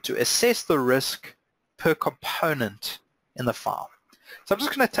are going to assess the risk per component in the file. So I'm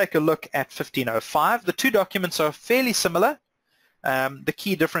just going to take a look at 1505. The two documents are fairly similar. The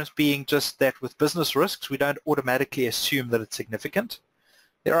key difference being just that with business risks, we don't automatically assume that it's significant.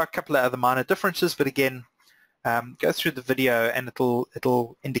 There are a couple of other minor differences, but again, go through the video and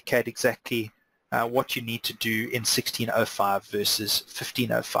it'll indicate exactly what you need to do in 1605 versus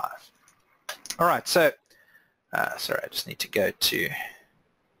 1505. All right, so sorry, I just need to go to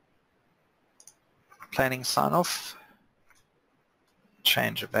planning sign-off.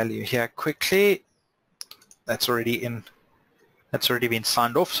 Change a value here quickly. That's already been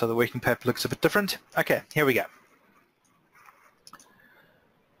signed off, so the working paper looks a bit different. Okay, here we go.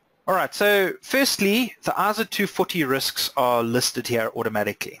 All right, so firstly, the ISO 240 risks are listed here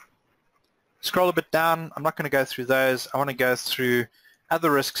automatically. Scroll a bit down. I'm not going to go through those. I want to go through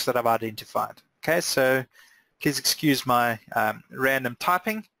other risks that I've identified. Okay, so please excuse my random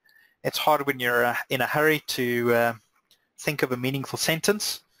typing. It's hard when you're in a hurry to think of a meaningful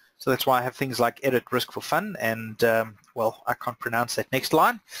sentence. So that's why I have things like edit risk for fun and, well, I can't pronounce that next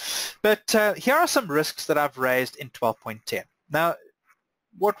line. But here are some risks that I've raised in 12.10. Now,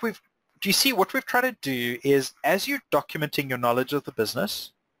 do you see what we've tried to do is, as you're documenting your knowledge of the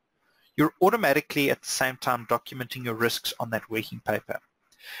business, you're automatically at the same time documenting your risks on that working paper.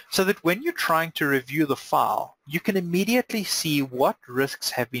 So that when you're trying to review the file, you can immediately see what risks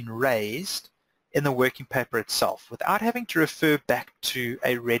have been raised in the working paper itself without having to refer back to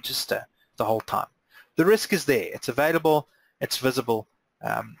a register the whole time. The risk is there, it's available, it's visible,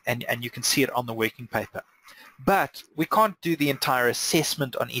 and you can see it on the working paper. But we can't do the entire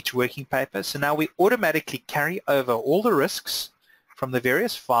assessment on each working paper, so now we automatically carry over all the risks from the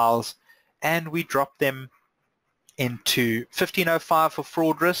various files and we drop them into 1505 for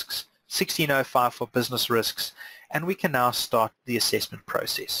fraud risks, 1605 for business risks, and we can now start the assessment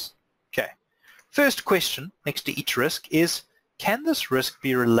process. Okay. First question next to each risk is, can this risk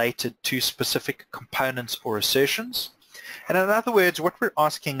be related to specific components or assertions? And in other words, what we're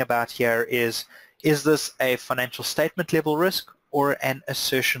asking about here is this a financial statement level risk or an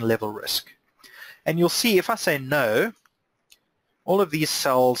assertion level risk? And you'll see if I say no, all of these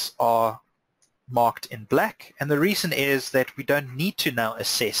cells are marked in black, and the reason is that we don't need to now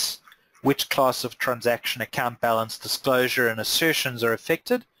assess which class of transaction, account balance, disclosure, and assertions are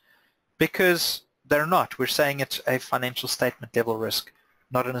affected, because they're not. We're saying it's a financial statement level risk,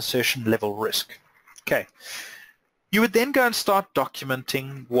 not an assertion level risk. Okay. You would then go and start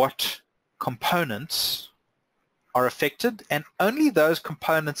documenting what components are affected, and only those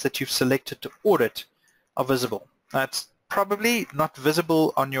components that you've selected to audit are visible. That's probably not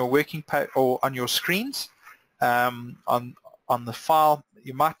visible on your working paper or on your screens. On the file,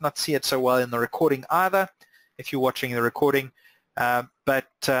 you might not see it so well in the recording either if you're watching the recording, but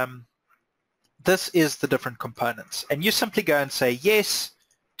this is the different components, and you simply go and say yes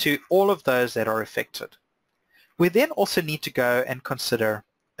to all of those that are affected. We then also need to go and consider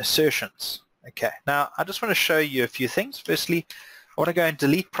assertions. Okay, now I just want to show you a few things. Firstly, I want to go and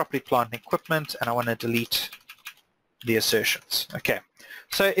delete property, plant, and equipment, and I want to delete the assertions. Okay,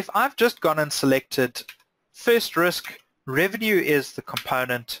 so if I've just gone and selected first risk, revenue is the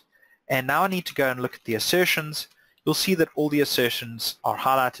component, and now I need to go and look at the assertions, you'll see that all the assertions are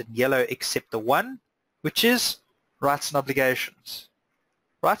highlighted in yellow except the one, which is rights and obligations.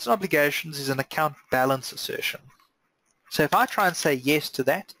 Rights and obligations is an account balance assertion. So if I try and say yes to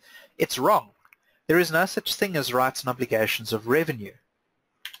that, it's wrong. There is no such thing as rights and obligations of revenue.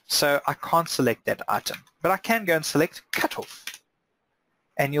 So I can't select that item, but I can go and select cutoff,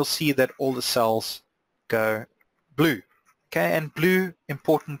 and you'll see that all the cells go blue. Okay, and blue,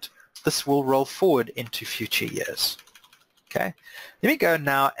 important, this will roll forward into future years. Okay, let me go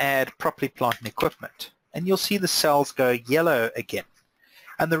now add property, plant, and equipment, and you'll see the cells go yellow again.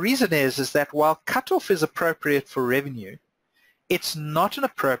 And the reason is that while cutoff is appropriate for revenue, it's not an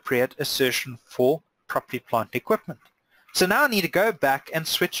appropriate assertion for property, plant, and equipment. So now I need to go back and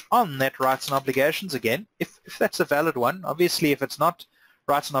switch on that rights and obligations again, if that's a valid one. Obviously, if it's not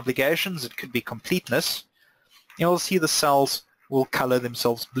rights and obligations, it could be completeness. You'll see the cells will color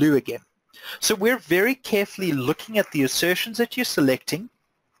themselves blue again. So we're very carefully looking at the assertions that you're selecting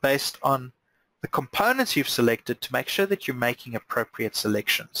based on the components you've selected to make sure that you're making appropriate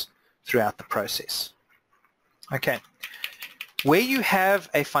selections throughout the process. Okay, where you have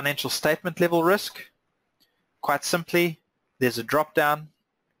a financial statement level risk, quite simply, there's a drop-down,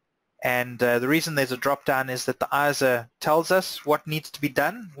 and the reason there's a drop-down is that the ISA tells us what needs to be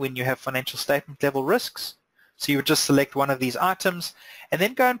done when you have financial statement level risks. So you would just select one of these items and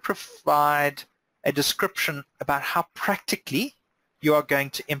then go and provide a description about how practically you are going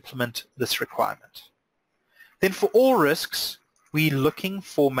to implement this requirement. Then for all risks, we're looking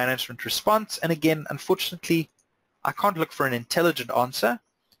for management response, and again, unfortunately, I can't look for an intelligent answer.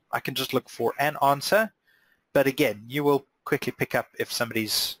 I can just look for an answer. But again, you will quickly pick up if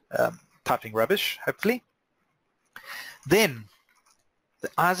somebody's typing rubbish, hopefully. Then the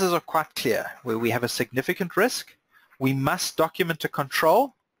ISAs are quite clear. Where we have a significant risk, we must document a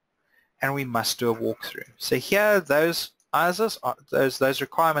control, and we must do a walkthrough. So here, those ISAs, those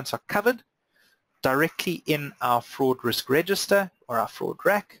requirements are covered directly in our fraud risk register or our fraud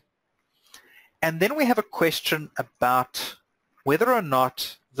RAC. And then we have a question about whether or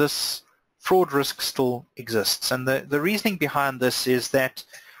not this fraud risk still exists. And the reasoning behind this is that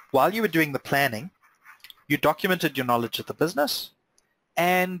while you were doing the planning, you documented your knowledge of the business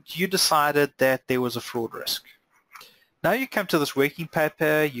and you decided that there was a fraud risk. Now you come to this working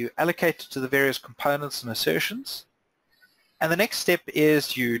paper, you allocate it to the various components and assertions, and the next step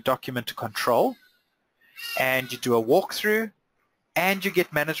is you document a control, and you do a walkthrough, and you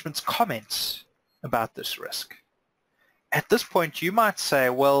get management's comments about this risk. At this point, you might say,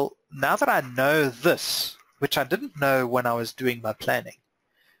 well, now that I know this, which I didn't know when I was doing my planning,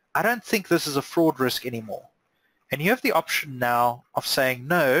 I don't think this is a fraud risk anymore. And you have the option now of saying,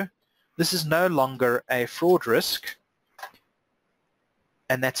 no, this is no longer a fraud risk,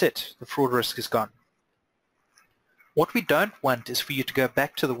 and that's it. The fraud risk is gone. What we don't want is for you to go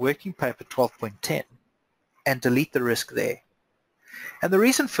back to the working paper 12.10 and delete the risk there. And the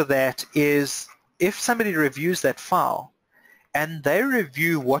reason for that is if somebody reviews that file and they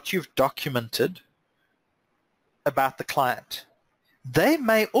review what you've documented about the client, they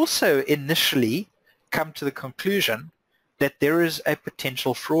may also initially come to the conclusion that there is a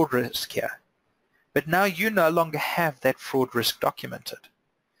potential fraud risk here. But now you no longer have that fraud risk documented.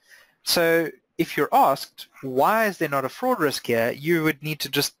 So if you're asked, why is there not a fraud risk here, you would need to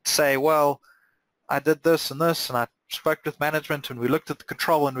just say, well, I did this, and I spoke with management, and we looked at the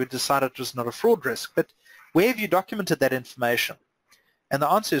control, and we decided it was not a fraud risk. But where have you documented that information? And the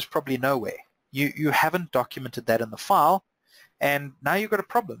answer is probably nowhere. You haven't documented that in the file, and now you've got a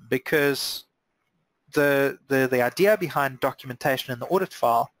problem, because the idea behind documentation in the audit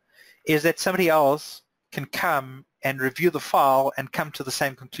file is that somebody else can come and review the file and come to the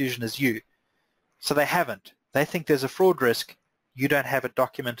same conclusion as you. So they haven't. They think there's a fraud risk. You don't have it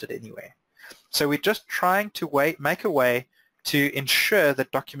documented anywhere. So we're just trying to make a way to ensure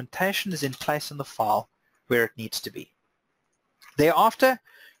that documentation is in place in the file where it needs to be. Thereafter,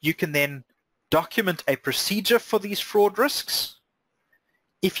 you can then document a procedure for these fraud risks.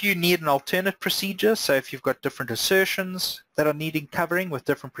 If you need an alternate procedure, so if you've got different assertions that are needing covering with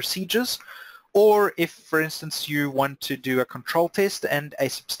different procedures, or if, for instance, you want to do a control test and a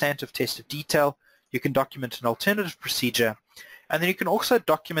substantive test of detail, you can document an alternative procedure. And then you can also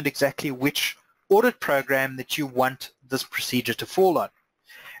document exactly which audit program that you want this procedure to fall on.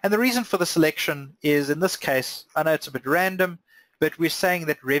 And the reason for the selection is, in this case, I know it's a bit random, but we're saying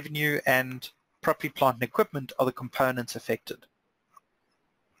that revenue and property, plant, and equipment are the components affected.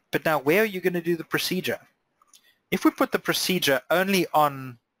 But now, where are you going to do the procedure? If we put the procedure only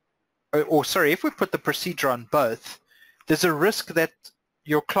on, if we put the procedure on both, there's a risk that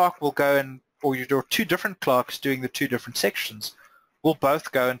your clerk will go and, or your two different clerks doing the two different sections will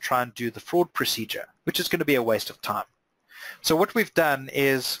both go and try and do the fraud procedure, which is going to be a waste of time. So what we've done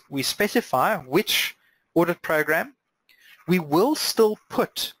is we specify which audit program. We will still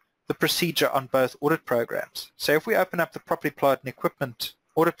put the procedure on both audit programs. So if we open up the property, plant, and equipment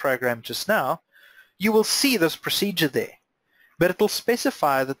audit program just now, you will see this procedure there, but it will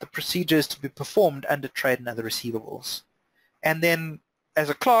specify that the procedure is to be performed under trade and other receivables. And then as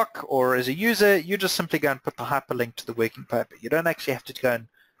a clerk or as a user, you just simply go and put the hyperlink to the working paper. You don't actually have to go and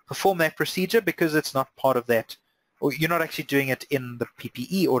perform that procedure because it's not part of that, or you're not actually doing it in the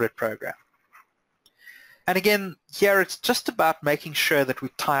PPE audit program. And again, here it's just about making sure that we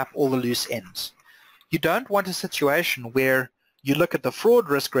tie up all the loose ends. You don't want a situation where you look at the fraud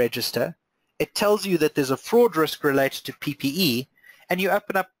risk register, it tells you that there's a fraud risk related to PPE, and you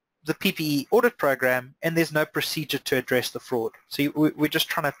open up the PPE audit program and there's no procedure to address the fraud. So we're just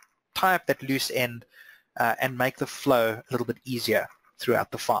trying to tie up that loose end and make the flow a little bit easier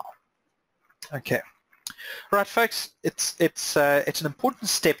throughout the file. Okay. All right, folks, it's an important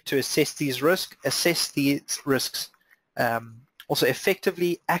step to assess these risks, also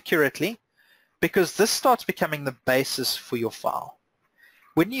effectively, accurately, because this starts becoming the basis for your file.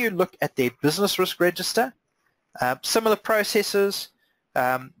 When you look at their business risk register, similar processes,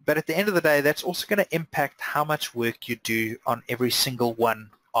 but at the end of the day, that's also going to impact how much work you do on every single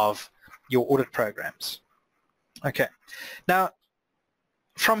one of your audit programs. Okay, now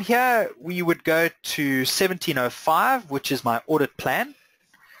from here we would go to 1705, which is my audit plan.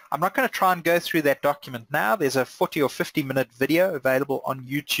 I'm not going to try and go through that document now. There's a 40 or 50 minute video available on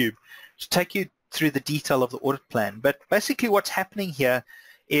YouTube to take you through the detail of the audit plan, but basically what's happening here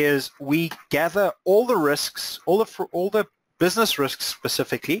is we gather all the risks, all the business risks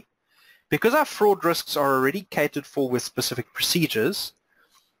specifically. Because our fraud risks are already catered for with specific procedures,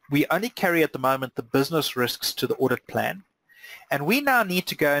 we only carry at the moment the business risks to the audit plan, and we now need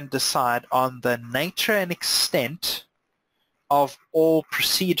to go and decide on the nature and extent of all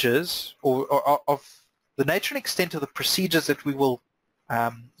procedures, or of the nature and extent of the procedures that we will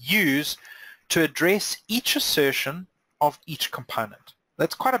use to address each assertion of each component.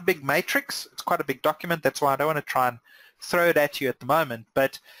 That's quite a big matrix, it's quite a big document, that's why I don't want to try and throw it at you at the moment,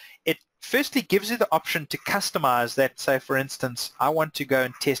 but it firstly gives you the option to customize that. Say for instance, I want to go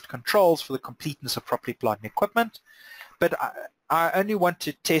and test controls for the completeness of property, plant and equipment, but I only want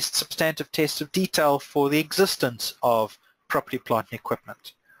to test substantive tests of detail for the existence of property, plant and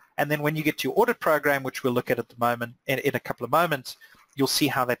equipment. And then when you get to your audit program, which we'll look at the moment in a couple of moments, you'll see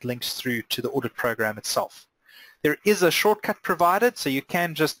how that links through to the audit program itself. There is a shortcut provided, so you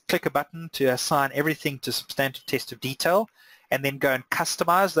can just click a button to assign everything to substantive test of detail and then go and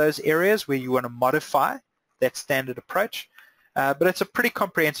customize those areas where you want to modify that standard approach. But it's a pretty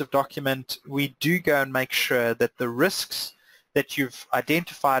comprehensive document. We do go and make sure that the risks that you've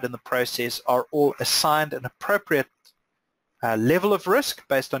identified in the process are all assigned an appropriate level of risk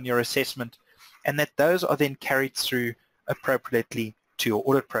based on your assessment, and that those are then carried through appropriately to your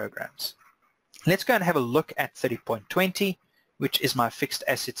audit programs. Let's go and have a look at 30.20, which is my fixed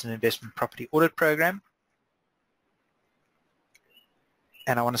assets and investment property audit program.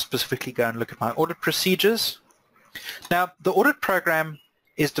 And I want to specifically go and look at my audit procedures. Now, the audit program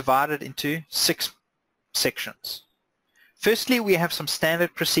is divided into 6 sections. Firstly, we have some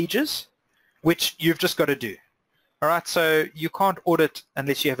standard procedures, which you've just got to do. All right, so you can't audit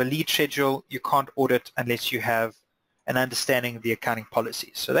unless you have a lead schedule. You can't audit unless you have an understanding of the accounting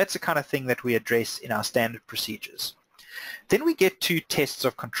policies. So that's the kind of thing that we address in our standard procedures. Then we get to tests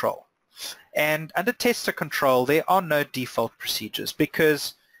of control. And under tests of control, there are no default procedures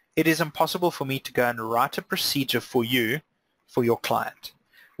because it is impossible for me to go and write a procedure for you, for your client.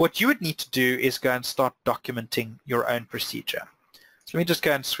 What you would need to do is go and start documenting your own procedure. So let me just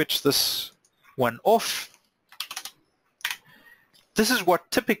go and switch this one off. This is what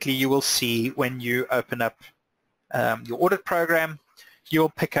typically you will see when you open up your audit program. You'll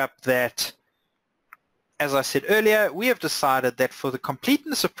pick up that, as I said earlier, we have decided that for the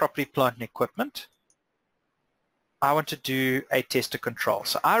completeness of property, plant and equipment, I want to do a test of control.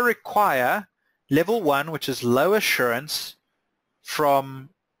 So I require level 1, which is low assurance from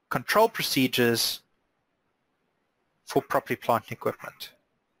control procedures for property, plant and equipment.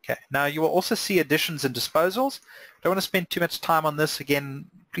 Okay. Now you will also see additions and disposals. Don't want to spend too much time on this. Again,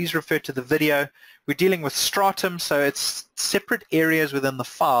 please refer to the video. We're dealing with stratum, so it's separate areas within the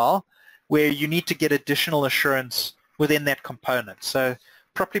file where you need to get additional assurance within that component. So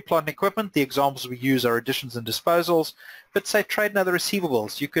property, plant and equipment, the examples we use are additions and disposals, but say trade and other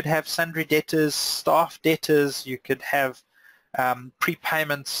receivables. You could have sundry debtors, staff debtors, you could have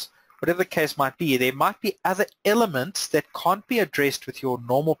prepayments, whatever the case might be. There might be other elements that can't be addressed with your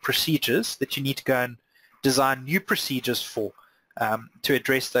normal procedures that you need to go and design new procedures for to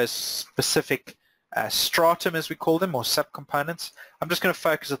address those specific stratum, as we call them, or subcomponents. I'm just going to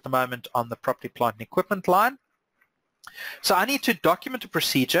focus at the moment on the property, plant and equipment line. So I need to document a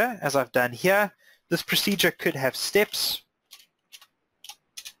procedure, as I've done here. This procedure could have steps,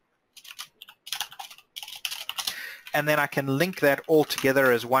 and then I can link that all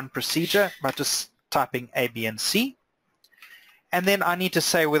together as one procedure by just typing A, B, and C. And then I need to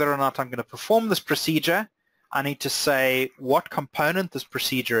say whether or not I'm going to perform this procedure. I need to say what component this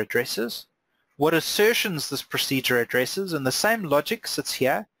procedure addresses, what assertions this procedure addresses, and the same logic sits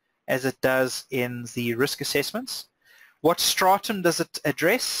here as it does in the risk assessments. What stratum does it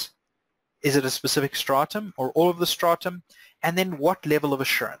address? Is it a specific stratum or all of the stratum? And then what level of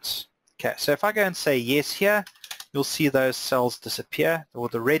assurance? Okay, so if I go and say yes here, you'll see those cells disappear, or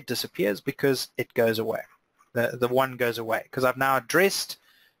the red disappears because it goes away. The 1 goes away because I've now addressed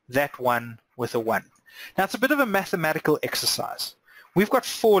that 1 with a 1. Now it's a bit of a mathematical exercise. We've got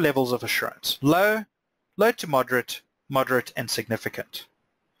 4 levels of assurance: low, low to moderate, moderate, and significant.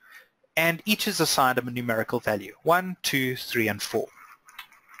 And each is assigned a numerical value: 1, 2, 3, and 4.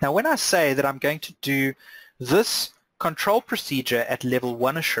 Now when I say that I'm going to do this control procedure at level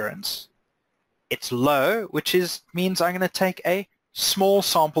 1 assurance, it's low, which means I'm going to take a small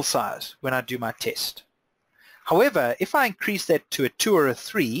sample size when I do my test. However, if I increase that to a 2 or a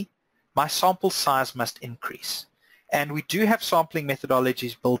 3, my sample size must increase. And we do have sampling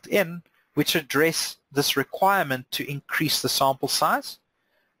methodologies built in which address this requirement to increase the sample size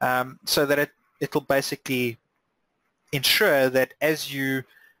so that it it'll basically ensure that as you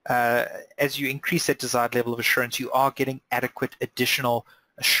increase that desired level of assurance, you are getting adequate additional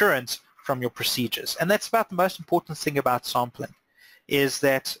assurance from your procedures. And that's about the most important thing about sampling, is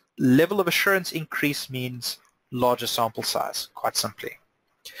that level of assurance increase means larger sample size, quite simply.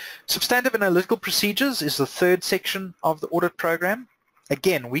 Substantive analytical procedures is the third section of the audit program.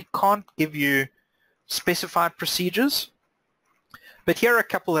 Again, we can't give you specified procedures, but here are a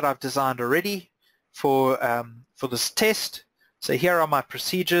couple that I've designed already for this test. So here are my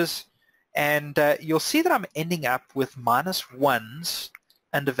procedures, and you'll see that I'm ending up with -1s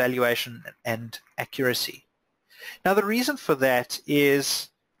under valuation and accuracy. Now the reason for that is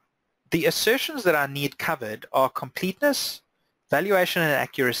the assertions that I need covered are completeness, valuation and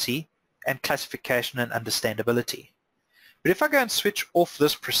accuracy, and classification and understandability. But if I go and switch off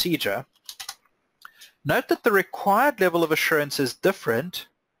this procedure, note that the required level of assurance is different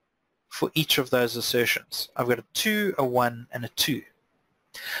for each of those assertions. I've got a 2, a 1, and a 2.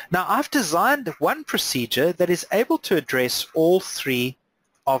 Now I've designed one procedure that is able to address all three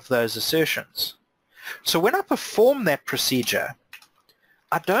of those assertions. So when I perform that procedure,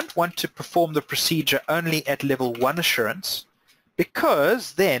 I don't want to perform the procedure only at level 1 assurance,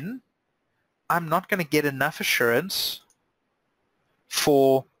 because then I'm not going to get enough assurance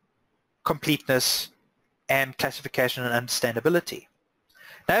for completeness and classification and understandability.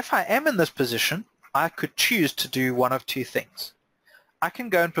 Now if I am in this position, I could choose to do one of two things. I can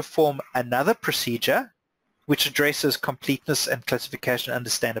go and perform another procedure which addresses completeness and classification and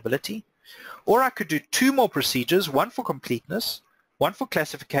understandability, or I could do two more procedures, one for completeness, one for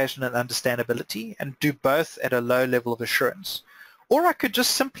classification and understandability, and do both at a low level of assurance. Or I could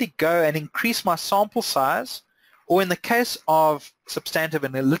just simply go and increase my sample size, or in the case of substantive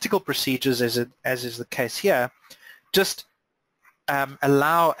analytical procedures, as is the case here, just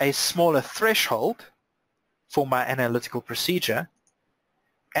allow a smaller threshold for my analytical procedure,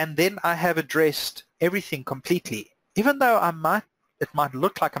 and then I have addressed everything completely. Even though it might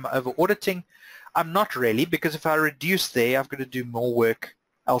look like I'm over auditing, I'm not really, because if I reduce there, I've got to do more work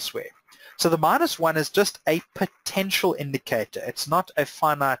elsewhere. So the -1 is just a potential indicator. It's not a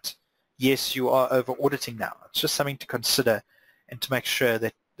finite, yes, you are over auditing now. It's just something to consider and to make sure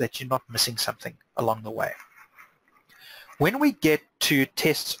that you're not missing something along the way. When we get to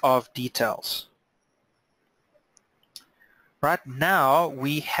tests of details, right now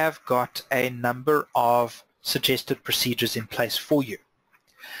we have got a number of suggested procedures in place for you.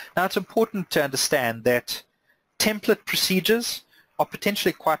 Now it's important to understand that template procedures are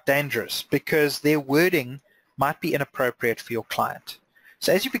potentially quite dangerous because their wording might be inappropriate for your client.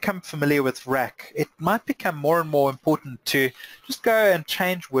 So as you become familiar with RAC, it might become more and more important to just go and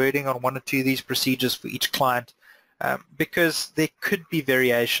change wording on one or two of these procedures for each client, because there could be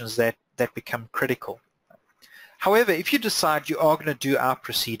variations that become critical. However, if you decide you are going to do our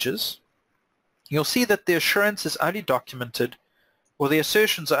procedures, you'll see that the assurance is only documented, or the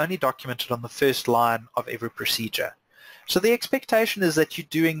assertions are only documented on the first line of every procedure. So the expectation is that you're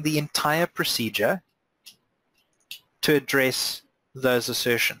doing the entire procedure to address those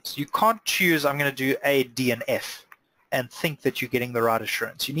assertions. You can't choose, I'm going to do A, D, and F, and think that you're getting the right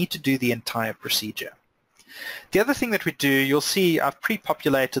assurance. You need to do the entire procedure. The other thing that we do, you'll see I've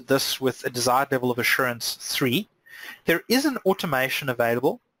pre-populated this with a desired level of assurance 3. There is an automation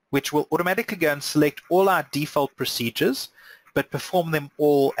available which will automatically go and select all our default procedures but perform them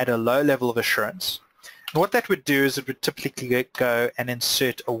all at a low level of assurance. And what that would do is it would typically go and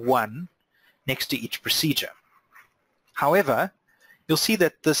insert a 1 next to each procedure. However, you'll see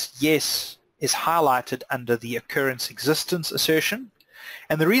that this yes is highlighted under the occurrence existence assertion,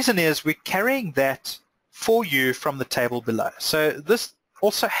 and the reason is we're carrying that for you from the table below. So this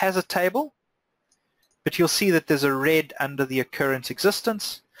also has a table, but you'll see that there's a red under the occurrence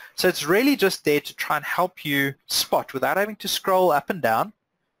existence. So it's really just there to try and help you spot without having to scroll up and down,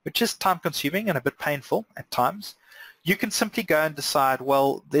 which is time consuming and a bit painful at times. You can simply go and decide,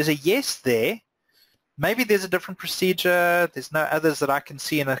 well, there's a yes there, maybe there's a different procedure, there's no others that I can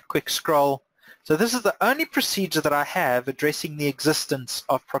see in a quick scroll. So this is the only procedure that I have addressing the existence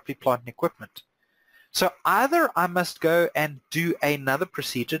of property, plant, and equipment. So either I must go and do another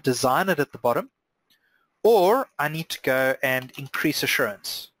procedure, design it at the bottom, or I need to go and increase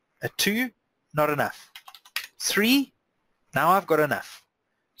assurance. A 2, not enough. 3, now I've got enough.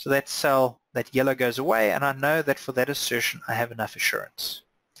 So that cell, that yellow goes away, and I know that for that assertion I have enough assurance.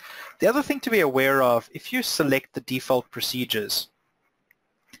 The other thing to be aware of, if you select the default procedures,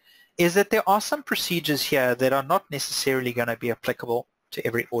 is that there are some procedures here that are not necessarily going to be applicable to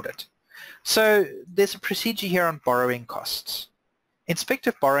every audit. So there's a procedure here on borrowing costs. inspect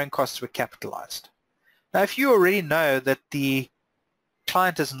if borrowing costs were capitalized. Now, if you already know that the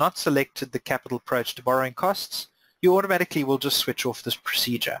client has not selected the capital approach to borrowing costs, you automatically will just switch off this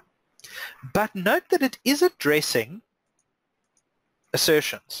procedure. But note that it is addressing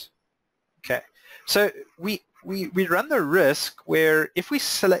assertions. Okay, so we run the risk where if we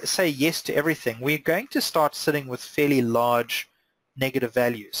say yes to everything, we're going to start sitting with fairly large negative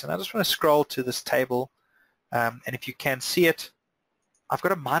values. And I just want to scroll to this table, and if you can see it, I've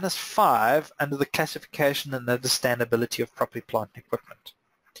got a -5 under the classification and understandability of property, plant, and equipment.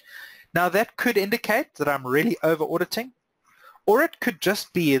 Now that could indicate that I'm really over-auditing, or it could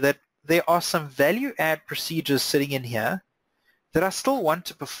just be that there are some value-add procedures sitting in here that I still want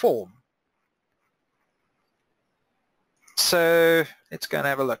to perform. So let's go and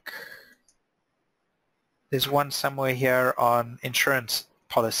have a look. There's one somewhere here on insurance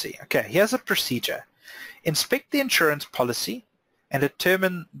policy. Okay, here's a procedure. Inspect the insurance policy and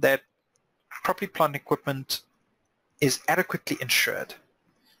determine that property, plant, and equipment is adequately insured.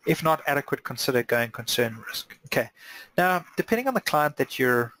 If not adequate, consider going concern risk. Okay, now depending on the client that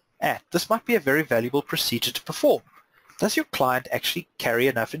you're at, this might be a very valuable procedure to perform. Does your client actually carry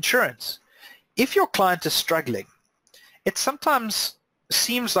enough insurance? If your client is struggling, it sometimes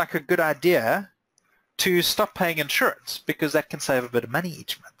seems like a good idea to stop paying insurance because that can save a bit of money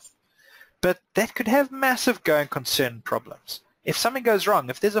each month. But that could have massive going concern problems. If something goes wrong,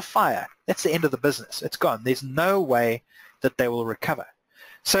 if there's a fire, that's the end of the business. It's gone. There's no way that they will recover.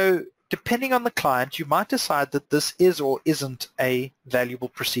 So depending on the client, you might decide that this is or isn't a valuable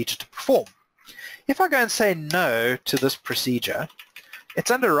procedure to perform. If I go and say no to this procedure,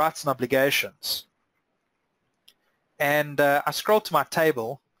 it's under rights and obligations. And I scroll to my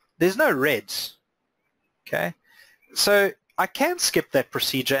table, there's no reds. Okay, so I can skip that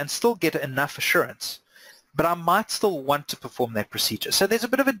procedure and still get enough assurance, but I might still want to perform that procedure. So there's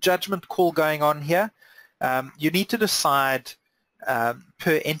a bit of a judgment call going on here. You need to decide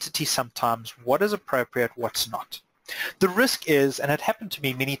per entity sometimes what is appropriate, what's not. The risk is, and it happened to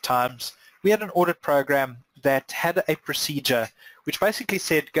me many times, we had an audit program that had a procedure which basically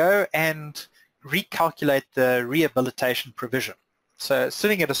said go and recalculate the rehabilitation provision. So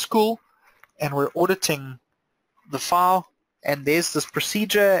sitting at a school and we're auditing the file, and there's this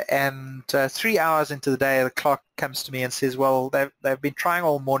procedure, and 3 hours into the day the clerk comes to me and says, well, they've been trying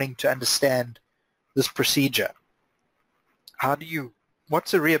all morning to understand this procedure.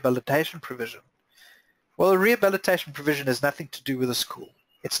 What's a rehabilitation provision? Well, a rehabilitation provision has nothing to do with the school.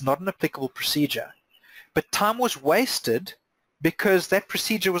 It's not an applicable procedure. But time was wasted because that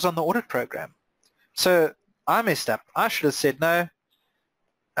procedure was on the audit program. So I messed up. I should have said no,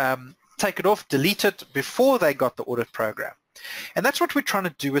 take it off, delete it before they got the audit program. And that's what we're trying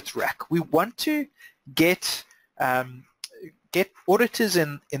to do with RAC. We want to get auditors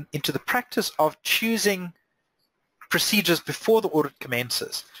into the practice of choosing procedures before the audit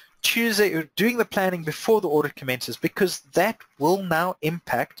commences, doing the planning before the audit commences, because that will now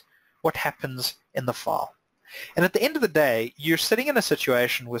impact what happens in the file. And at the end of the day, you're sitting in a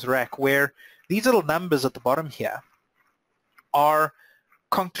situation with RAC where these little numbers at the bottom here are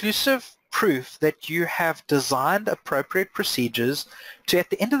conclusive proof that you have designed appropriate procedures to, at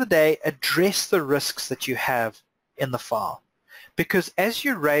the end of the day, address the risks that you have in the file. Because as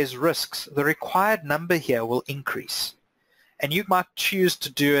you raise risks, the required number here will increase. And you might choose to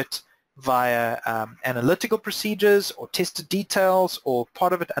do it via analytical procedures or tested details or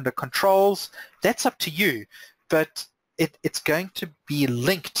part of it under controls. That's up to you, but it's going to be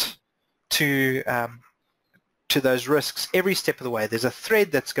linked to those risks every step of the way. There's a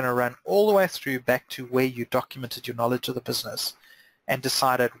thread that's going to run all the way through back to where you documented your knowledge of the business and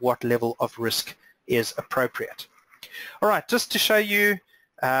decided what level of risk is appropriate. All right, just to show you,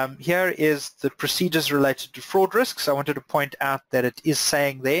 here is the procedures related to fraud risks. I wanted to point out that it is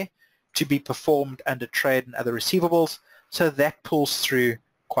saying there to be performed under trade and other receivables, so that pulls through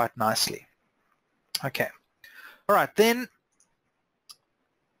quite nicely. Okay, all right, then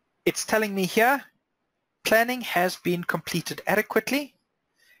it's telling me here planning has been completed adequately,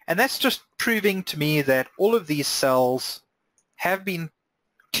 and that's just proving to me that all of these cells have been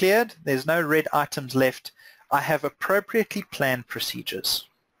cleared. There's no red items left. I have appropriately planned procedures.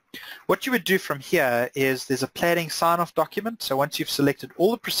 What you would do from here is there's a planning sign-off document. So once you've selected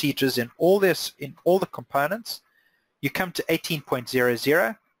all the procedures in all the components, you come to 18.00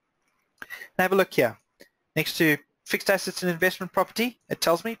 and have a look here. Next to fixed assets and investment property, it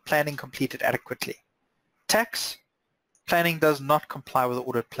tells me planning completed adequately. Tax, planning does not comply with the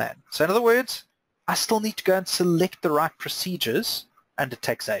audit plan. So in other words, I still need to go and select the right procedures under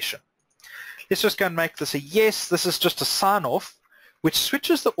taxation. Let's just go and make this a yes. This is just a sign-off which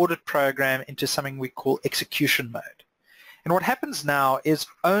switches the audit program into something we call execution mode. And what happens now is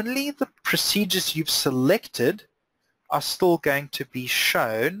only the procedures you've selected are still going to be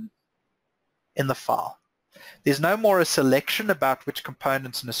shown in the file. There's no more a selection about which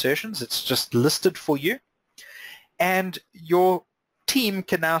components and assertions, it's just listed for you. And your team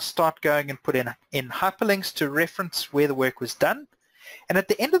can now start going and put in hyperlinks to reference where the work was done. And at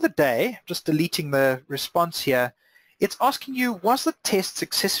the end of the day, just deleting the response here, it's asking you, was the test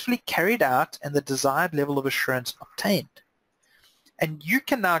successfully carried out and the desired level of assurance obtained? And you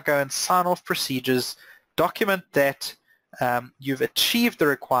can now go and sign off procedures, document that you've achieved the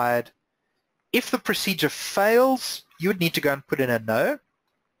required. If the procedure fails, you would need to go and put in a no.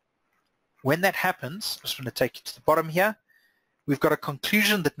 When that happens, I'm just going to take you to the bottom here. We've got a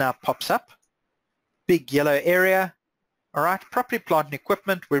conclusion that now pops up. Big yellow area. All right, property, plant, and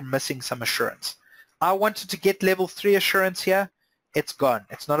equipment, we're missing some assurance. I wanted to get level 3 assurance here. It's gone.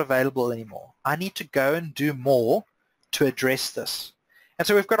 It's not available anymore. I need to go and do more to address this. And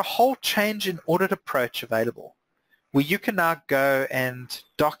so we've got a whole change in audit approach available, where you can now go and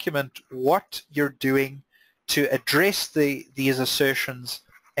document what you're doing to address these assertions.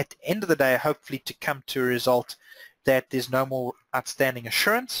 At the end of the day, hopefully to come to a result that there's no more outstanding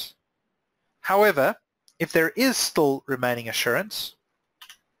assurance. However, if there is still remaining assurance,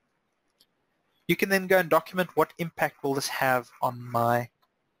 you can then go and document what impact will this have on my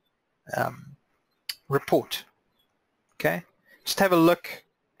report. Okay, just have a look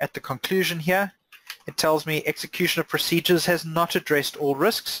at the conclusion here. It tells me execution of procedures has not addressed all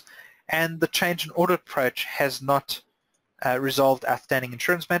risks, and the change in audit approach has not resolved outstanding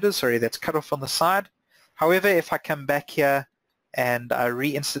insurance matters. Sorry, that's cut off on the side. However, if I come back here and I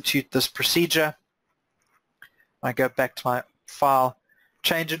reinstitute this procedure, I go back to my file,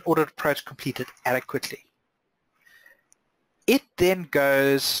 change in audit approach completed adequately. It then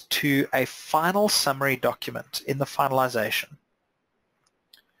goes to a final summary document in the finalization,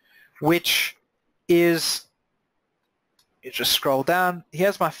 which is, you just scroll down,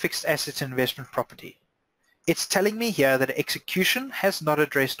 here's my fixed asset investment property. It's telling me here that execution has not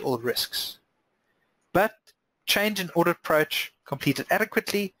addressed all risks, but change in audit approach completed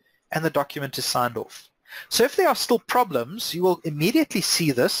adequately and the document is signed off. So if there are still problems, you will immediately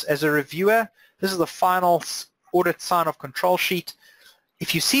see this as a reviewer. This is the final audit sign-off control sheet.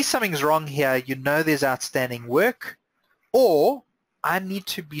 If you see something's wrong here, you know there's outstanding work, or I need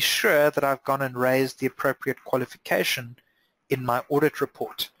to be sure that I've gone and raised the appropriate qualification in my audit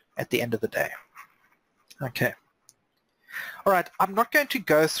report at the end of the day. Okay. All right, I'm not going to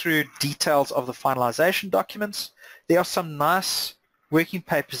go through details of the finalization documents. There are some nice working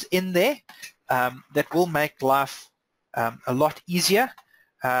papers in there that will make life a lot easier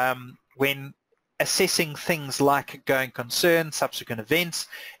when assessing things like going concern, subsequent events.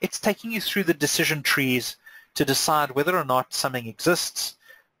 It's taking you through the decision trees to decide whether or not something exists.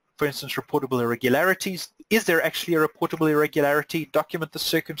 For instance, reportable irregularities. Is there actually a reportable irregularity? Document the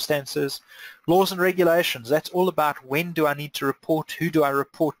circumstances. Laws and regulations. That's all about when do I need to report, who do I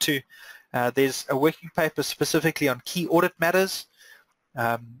report to. There's a working paper specifically on key audit matters.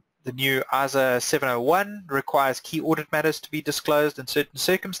 The new ISA 701 requires key audit matters to be disclosed in certain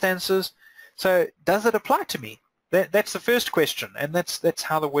circumstances. So does it apply to me? That's the first question, and that's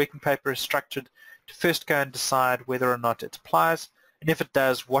how the working paper is structured, to first go and decide whether or not it applies, and if it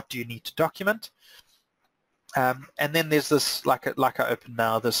does, what do you need to document? And then there's this, like I opened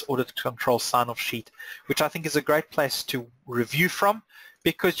now, this audit control sign-off sheet, which I think is a great place to review from,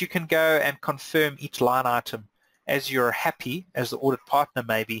 because you can go and confirm each line item as you're happy, as the audit partner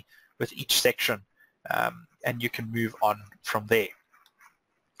maybe, with each section, and you can move on from there.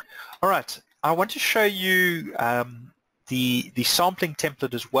 All right, I want to show you the sampling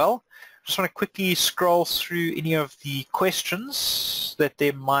template as well. I just want to quickly scroll through any of the questions that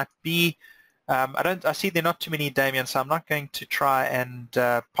there might be. I see there are not too many, Damien, so I'm not going to try and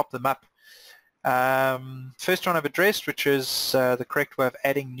pop them up. First one I've addressed, which is the correct way of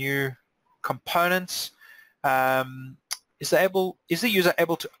adding new components. Is the user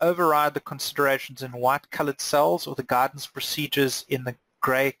able to override the considerations in white-colored cells or the guidance procedures in the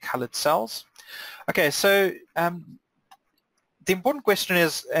gray-colored cells? Okay, so the important question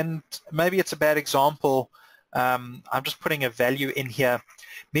is, and maybe it's a bad example, I'm just putting a value in here.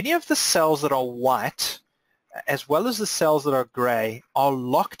 Many of the cells that are white, as well as the cells that are gray, are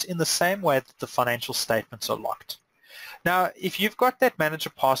locked in the same way that the financial statements are locked. Now, if you've got that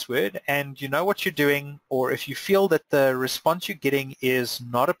manager password and you know what you're doing, or if you feel that the response you're getting is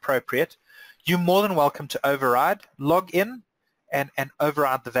not appropriate, you're more than welcome to override, log in, and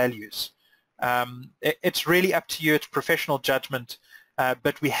override the values. It's really up to you. It's professional judgment.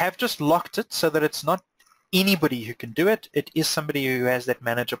 but we have just locked it so that it's not anybody who can do it. It is somebody who has that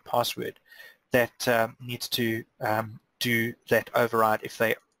manager password that needs to do that override if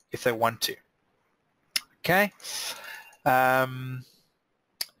they want to. Okay.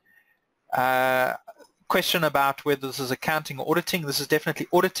 Question about whether this is accounting or auditing. This is definitely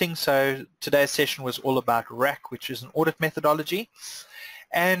auditing. So today's session was all about RAC, which is an audit methodology.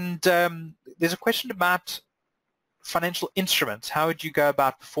 And there's a question about financial instruments. How would you go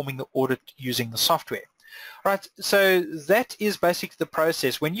about performing the audit using the software? All right, so that is basically the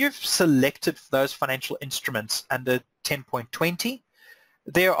process. When you've selected those financial instruments under 10.20,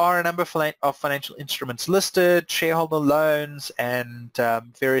 there are a number of financial instruments listed, shareholder loans and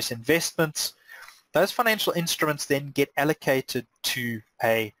various investments. Those financial instruments then get allocated to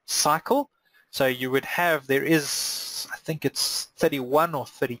a cycle. So you would have, there is, I think it's 31 or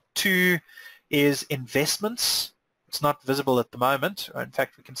 32 is investments. It's not visible at the moment. In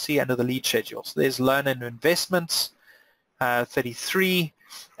fact, we can see under the lead schedule. So there's loan and investments, 33,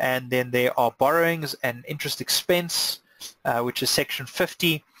 and then there are borrowings and interest expense, which is section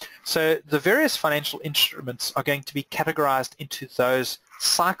 50. So the various financial instruments are going to be categorized into those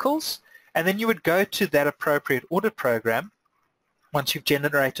cycles, and then you would go to that appropriate audit program once you've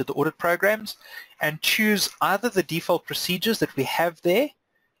generated the audit programs and choose either the default procedures that we have there,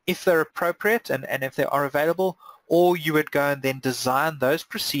 if they're appropriate and if they are available, or you would go and then design those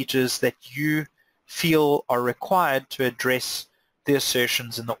procedures that you feel are required to address the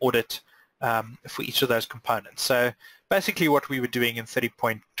assertions in the audit for each of those components. So basically what we were doing in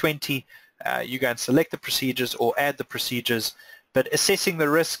 30.20, you go and select the procedures or add the procedures, but assessing the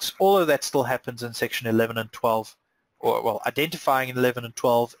risks, all of that still happens in section 11 and 12, or well, identifying in 11 and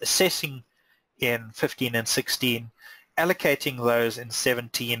 12, assessing in 15 and 16, allocating those in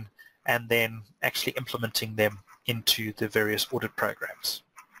 17, and then actually implementing them into the various audit programs.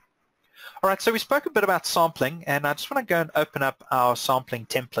 All right, so we spoke a bit about sampling, and I just want to go and open up our sampling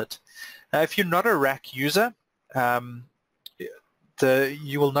template. Now, if you're not a RAC user,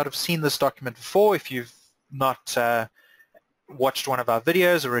 you will not have seen this document before if you've not watched one of our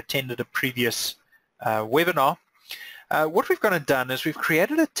videos or attended a previous webinar. What we've gone and done is we've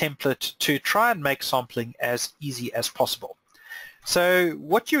created a template to try and make sampling as easy as possible. So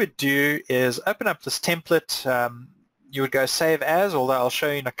what you would do is open up this template. You would go save as, although I'll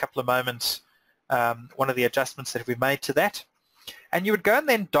show you in a couple of moments one of the adjustments that we've made to that. And you would go and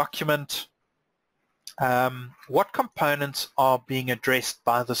then document what components are being addressed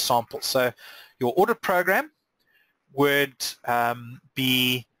by the sample. So your audit program would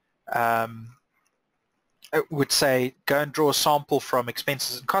would say go and draw a sample from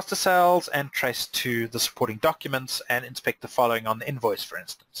expenses and cost of sales and trace to the supporting documents and inspect the following on the invoice, for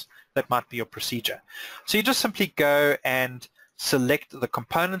instance. That might be your procedure. So you just simply go and select the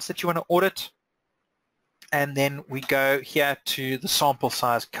components that you want to audit, and then we go here to the sample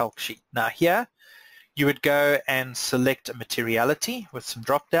size calc sheet. Now here you would go and select a materiality with some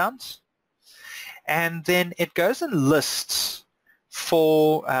drop downs, and then it goes and lists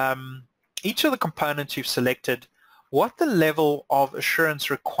for each of the components you've selected what the level of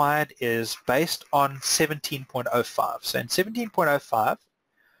assurance required is based on 17.05. So in 17.05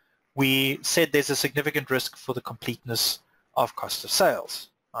 we said there's a significant risk for the completeness of cost of sales.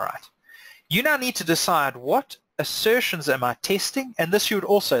 All right. You now need to decide what assertions am I testing, and this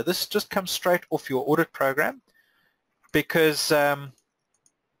just comes straight off your audit program, because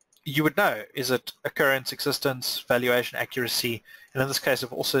you would know, is it occurrence, existence, valuation, accuracy, and in this case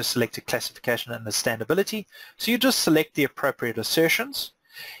I've also selected classification and understandability. So you just select the appropriate assertions.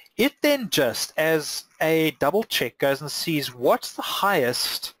 It then just, as a double check, goes and sees what's the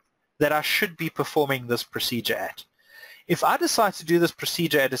highest that I should be performing this procedure at. If I decide to do this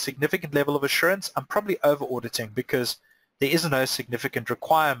procedure at a significant level of assurance, I'm probably over-auditing because there is no significant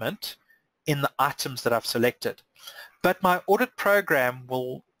requirement in the items that I've selected. But my audit program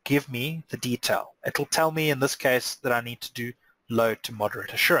will give me the detail. It'll tell me in this case that I need to do low to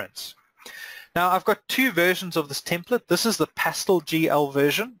moderate assurance. Now I've got two versions of this template. This is the Pastel GL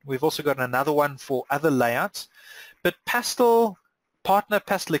version. We've also got another one for other layouts. But Pastel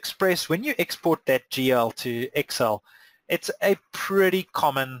Express, when you export that GL to Excel, it's a pretty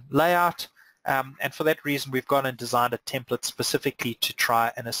common layout, and for that reason we've gone and designed a template specifically to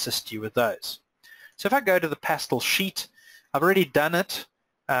try and assist you with those. So if I go to the Pastel sheet, I've already done it.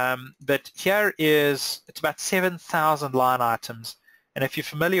 But here it's about 7,000 line items, and if you're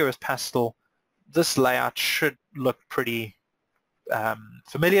familiar with Pastel, this layout should look pretty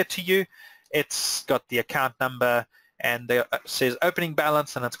familiar to you. It's got the account number, and it says opening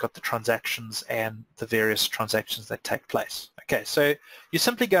balance, and it's got the transactions and the various transactions that take place. Okay, so you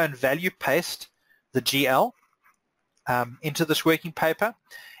simply go and value paste the GL into this working paper,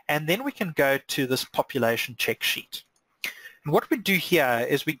 and then we can go to this population check sheet. And what we do here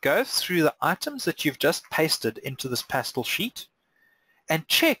is we go through the items that you've just pasted into this pastel sheet and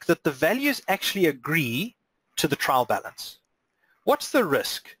check that the values actually agree to the trial balance. What's the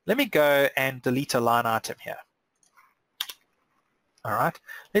risk? Let me go and delete a line item here. All right,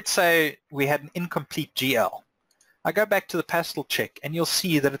 let's say we had an incomplete GL. I go back to the pastel check and you'll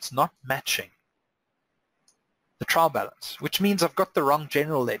see that it's not matching the trial balance, which means I've got the wrong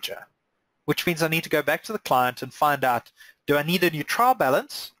general ledger, which means I need to go back to the client and find out, do I need a new trial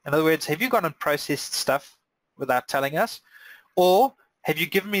balance? In other words, have you gone and processed stuff without telling us? Or have you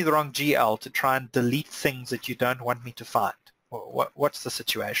given me the wrong GL to try and delete things that you don't want me to find? What's the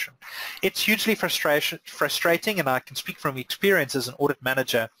situation? It's hugely frustrating, and I can speak from experience as an audit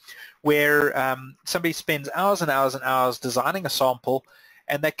manager, where somebody spends hours and hours and hours designing a sample,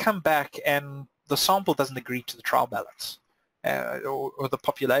 and they come back and the sample doesn't agree to the trial balance or the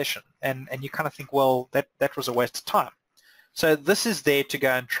population, and you kind of think, well, that was a waste of time. So this is there to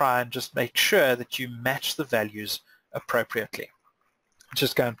go and try and just make sure that you match the values appropriately.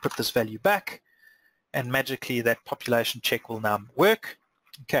 Just go and put this value back, and magically that population check will now work.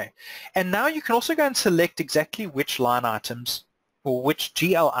 Okay, and now you can also go and select exactly which line items or which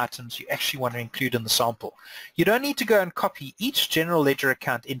GL items you actually want to include in the sample. You don't need to go and copy each general ledger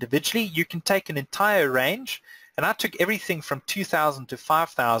account individually. You can take an entire range, and I took everything from 2,000 to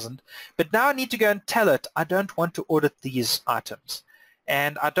 5,000, but now I need to go and tell it I don't want to audit these items,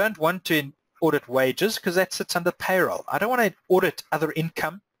 and I don't want to audit wages because that sits under payroll. I don't want to audit other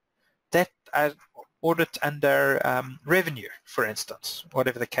income. That audit under revenue, for instance,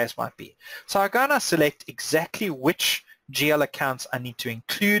 whatever the case might be. So I go and I select exactly which GL accounts I need to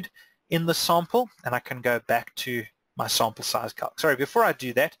include in the sample, and I can go back to my sample size calc. Sorry, before I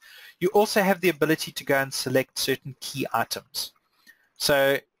do that, you also have the ability to go and select certain key items.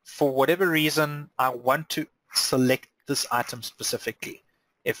 So for whatever reason, I want to select this item specifically,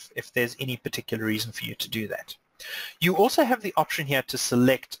 if there's any particular reason for you to do that. You also have the option here to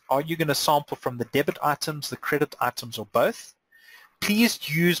select, are you going to sample from the debit items, the credit items, or both? Please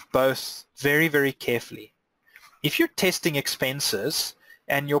use both very, very carefully. If you're testing expenses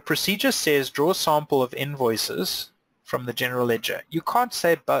and your procedure says draw a sample of invoices from the general ledger, you can't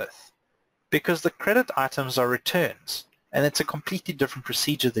say both because the credit items are returns, and it's a completely different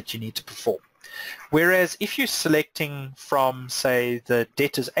procedure that you need to perform. Whereas if you're selecting from, say, the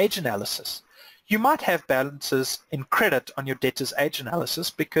debtor's age analysis, you might have balances in credit on your debtor's age analysis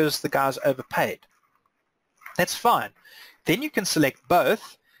because the guy's overpaid. That's fine. Then you can select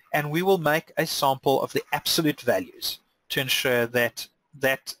both, and we will make a sample of the absolute values to ensure that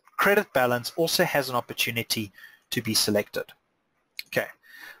that credit balance also has an opportunity to be selected. Okay,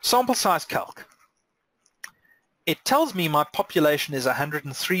 sample size calc. It tells me my population is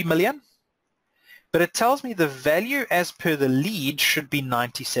 103 million, but it tells me the value as per the lead should be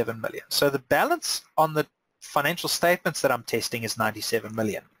 97 million. So the balance on the financial statements that I'm testing is 97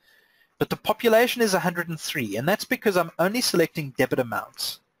 million. But the population is 103, and that's because I'm only selecting debit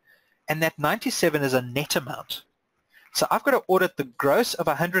amounts. And that 97 is a net amount. So I've got to audit the gross of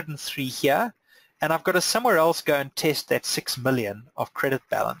 103 here, and I've got to somewhere else go and test that 6 million of credit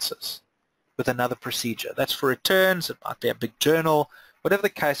balances with another procedure. That's for returns, it might be a big journal, whatever the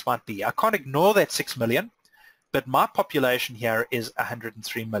case might be. I can't ignore that 6 million, but my population here is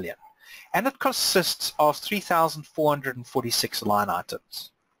 103 million. And it consists of 3,446 line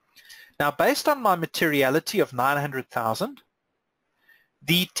items. Now, based on my materiality of 900,000,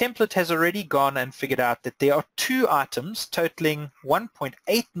 the template has already gone and figured out that there are 2 items totaling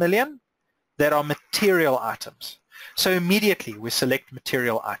 1.8 million that are material items. So immediately we select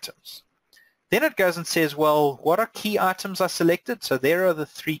material items. Then it goes and says, well, what are key items I selected? So there are the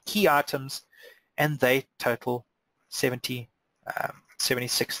 3 key items, and they total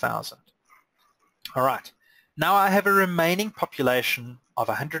 76,000. All right. Now I have a remaining population of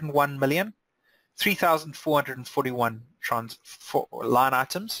 101 million, 3,441 line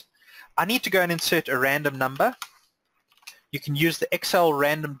items. I need to go and insert a random number. You can use the Excel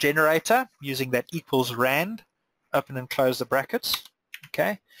random generator using that equals rand, open and close the brackets.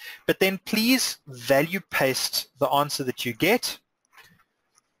 Okay, but then please value paste the answer that you get,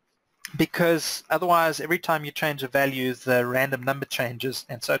 because otherwise every time you change a value the random number changes,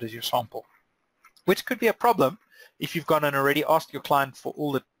 and so does your sample, which could be a problem if you've gone and already asked your client for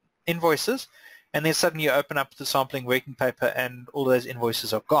all the invoices and then suddenly you open up the sampling working paper and all those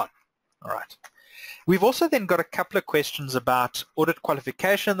invoices are gone. All right. We've also then got a couple of questions about audit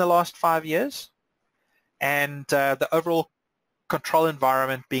qualification in the last 5 years and the overall control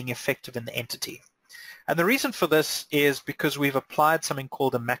environment being effective in the entity. And the reason for this is because we've applied something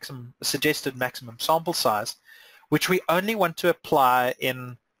called a suggested maximum sample size, which we only want to apply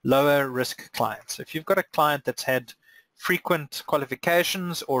in lower risk clients. If you've got a client that's had frequent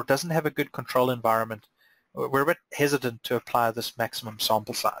qualifications or doesn't have a good control environment, we're a bit hesitant to apply this maximum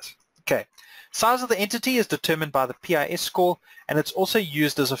sample size. Okay, size of the entity is determined by the PIS score, and it's also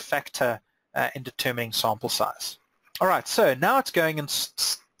used as a factor in determining sample size. All right, so now it's going and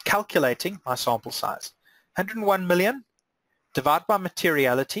calculating my sample size. 101 million divided by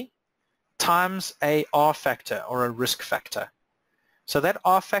materiality times a R factor or a risk factor. So that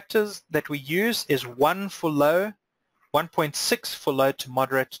R factors that we use is 1 for low, 1.6 for low to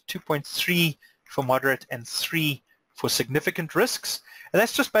moderate, 2.3 for moderate, and 3 for significant risks. And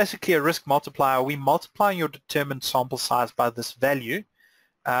that's just basically a risk multiplier. We multiply your determined sample size by this value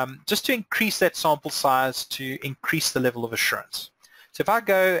just to increase that sample size to increase the level of assurance. So if I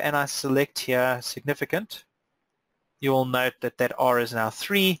go and I select here significant, you will note that that R is now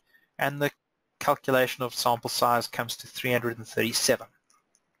 3, and the calculation of sample size comes to 337.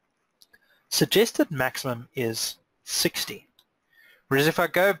 Suggested maximum is 60. Whereas if I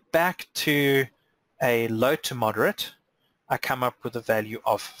go back to a low to moderate, I come up with a value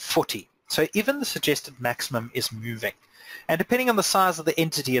of 40. So even the suggested maximum is moving. And depending on the size of the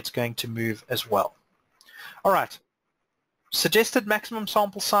entity, it's going to move as well. All right. Suggested maximum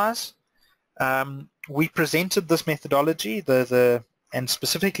sample size. We presented this methodology, and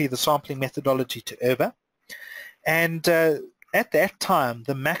specifically the sampling methodology, to IRBA. And at that time,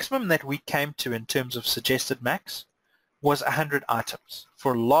 the maximum that we came to in terms of suggested max was 100 items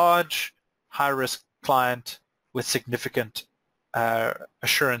for a large, high-risk client with significant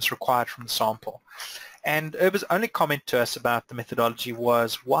assurance required from the sample. And IRBA's only comment to us about the methodology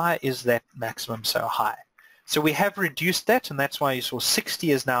was, why is that maximum so high? So we have reduced that, and that's why you saw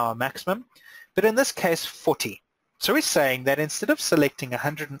 60 is now our maximum, but in this case 40. So we're saying that instead of selecting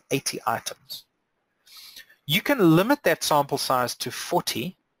 180 items, you can limit that sample size to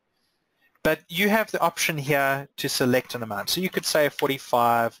 40, but you have the option here to select an amount. So you could say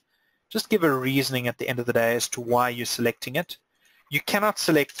 45, just give a reasoning at the end of the day as to why you're selecting it. You cannot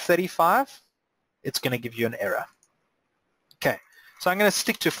select 35, it's going to give you an error. Okay, so I'm going to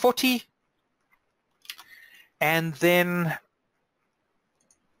stick to 40, and then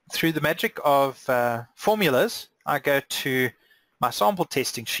through the magic of formulas, I go to my sample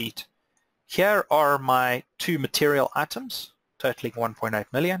testing sheet. Here are my 2 material items, totaling 1.8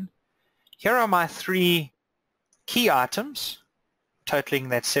 million. Here are my 3 key items, totaling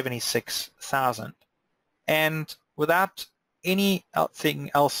that 76,000. And without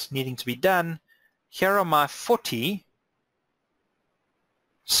anything else needing to be done, here are my 40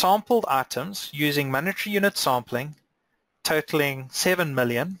 sampled items using monetary unit sampling, totaling 7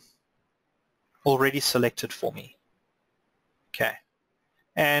 million, already selected for me. Okay,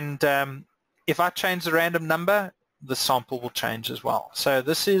 and if I change the random number, the sample will change as well. So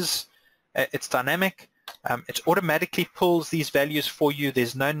this is, it's dynamic. It automatically pulls these values for you.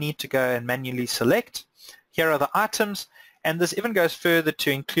 There's no need to go and manually select. Here are the items, and this even goes further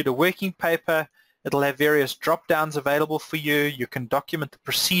to include a working paper. It'll have various drop-downs available for you. You can document the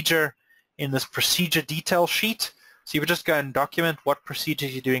procedure in this procedure detail sheet. So you would just go and document what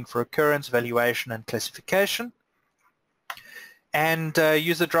procedures you're doing for occurrence, valuation, and classification. And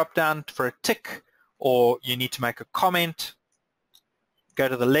use the drop-down for a tick, or you need to make a comment. Go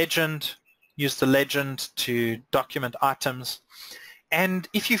to the legend, use the legend to document items. And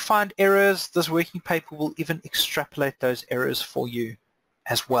if you find errors, this working paper will even extrapolate those errors for you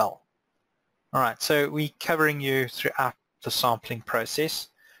as well. All right, so we're covering you throughout the sampling process,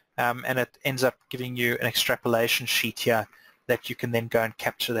 and it ends up giving you an extrapolation sheet here that you can then go and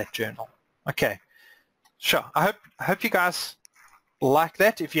capture that journal. Okay, sure. I hope you guys like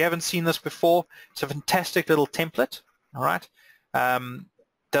that. If you haven't seen this before, it's a fantastic little template. All right,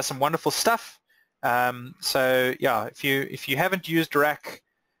 does some wonderful stuff. So yeah, if you haven't used RAC,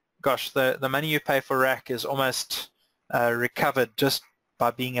 gosh, the money you pay for RAC is almost recovered just by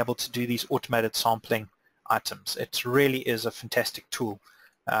being able to do these automated sampling items. It really is a fantastic tool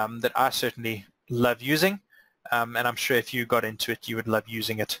that I certainly love using, and I'm sure if you got into it, you would love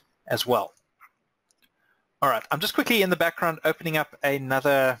using it as well. All right, I'm just quickly in the background opening up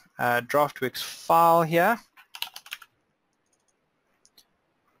another Draftworx file here,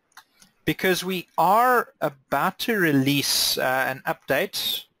 because we are about to release an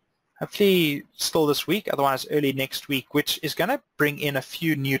update, hopefully still this week, otherwise early next week, which is going to bring in a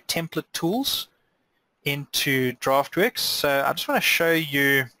few new template tools into Draftworx. So I just want to show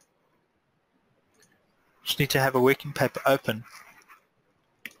you, just need to have a working paper open.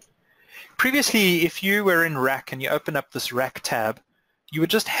 previously, if you were in RAC and you open up this RAC tab, you would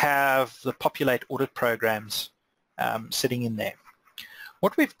just have the populate audit programs sitting in there.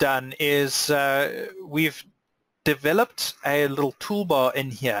 What we've done is we've developed a little toolbar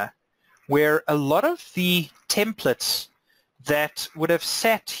in here where a lot of the templates that would have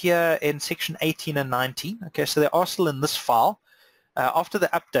sat here in section 18 and 19, okay, so they are still in this file. After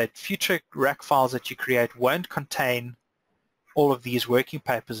the update, future RAC files that you create won't contain all of these working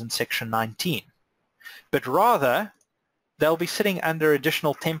papers in section 19, but rather they'll be sitting under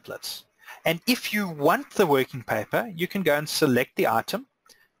additional templates. And if you want the working paper, you can go and select the item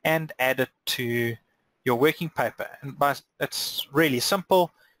and add it to your working paper. And it's really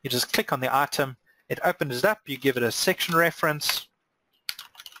simple. You just click on the item, it opens it up, you give it a section reference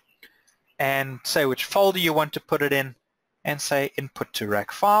and say which folder you want to put it in and say input to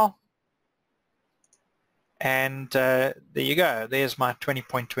RAC file. And there you go, there's my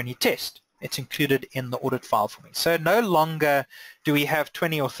 20.20 test. It's included in the audit file for me. So no longer do we have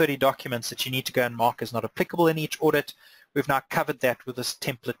 20 or 30 documents that you need to go and mark as not applicable in each audit. We've now covered that with this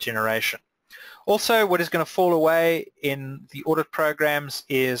template generation. Also, what is going to fall away in the audit programs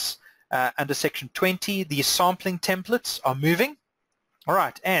is under section 20, the sampling templates are moving. All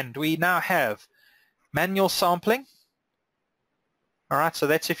right, and we now have manual sampling. All right, so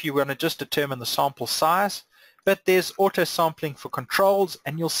that's if you want to just determine the sample size. But there's auto sampling for controls,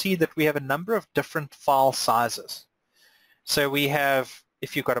 and you'll see that we have a number of different file sizes. So we have,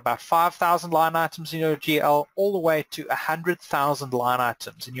 if you've got about 5,000 line items in your GL, all the way to 100,000 line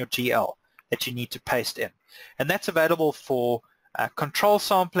items in your GL that you need to paste in. And that's available for control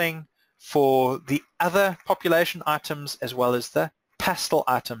sampling, for the other population items, as well as the pastel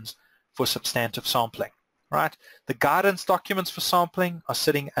items for substantive sampling. Right? The guidance documents for sampling are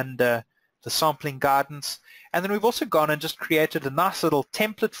sitting under the sampling guidance. And then we've also gone and just created a nice little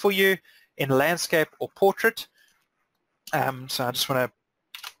template for you in landscape or portrait. So I just want to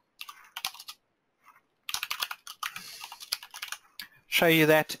show you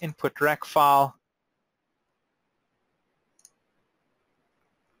that. Input RAC file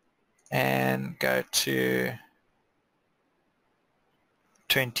and go to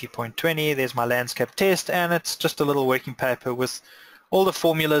 20.20. There's my landscape test, and it's just a little working paper with all the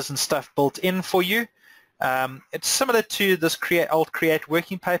formulas and stuff built in for you. It's similar to this old create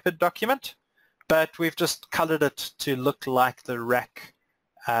working paper document, but we've just colored it to look like the RAC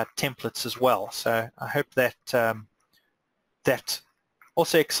templates as well. So I hope that that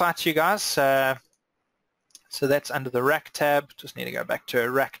also excites you guys. So that's under the RAC tab. Just need to go back to a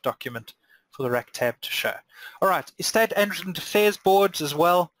RAC document for the RAC tab to show. All right, estate agent affairs boards as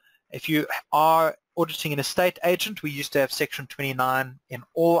well. If you are auditing an estate agent, we used to have section 29 in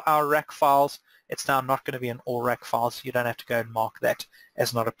all our RAC files. It's now not going to be in all RAC files, so you don't have to go and mark that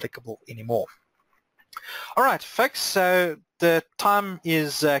as not applicable anymore. All right, folks, so the time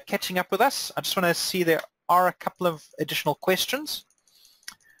is catching up with us. I just want to see there are a couple of additional questions.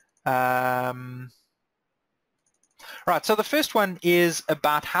 Right, so the first one is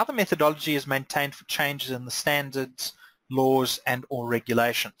about how the methodology is maintained for changes in the standards, laws, and or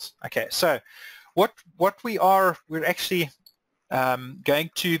regulations. Okay, so what we're actually going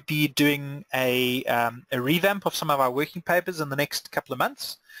to be doing a revamp of some of our working papers in the next couple of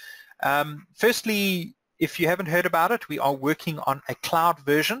months. Firstly, if you haven't heard about it, we are working on a cloud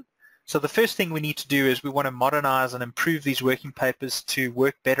version. So the first thing we need to do is we want to modernize and improve these working papers to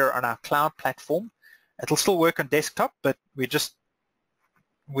work better on our cloud platform. It'll still work on desktop, but we're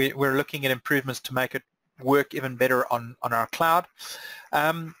looking at improvements to make it work even better on our cloud.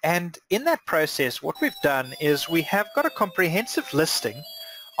 And in that process, what we've done is we have got a comprehensive listing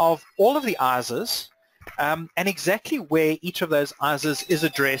of all of the ISAs and exactly where each of those ISAs is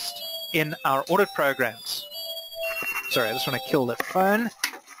addressed in our audit programs. Sorry, I just want to kill that phone.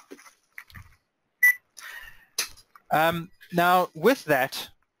 Now, with that,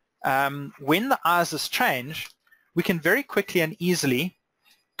 when the ISAs change, we can very quickly and easily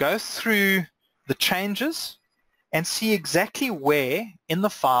go through the changes and see exactly where in the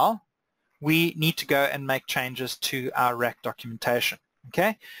file we need to go and make changes to our RAC documentation.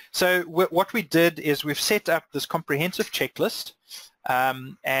 Okay, so what we did is we've set up this comprehensive checklist,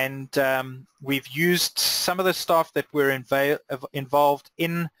 and we've used some of the staff that were involved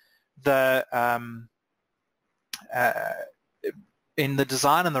in the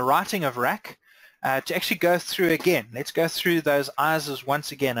design and the writing of RAC to actually go through again. Let's go through those ISAs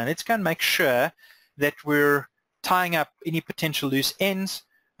once again, and let's go and make sure that we're tying up any potential loose ends.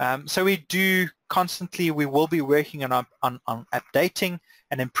 So we will be working on updating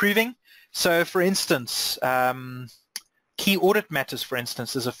and improving. So for instance, Key audit matters, for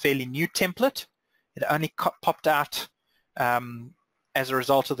instance, is a fairly new template. It only popped out as a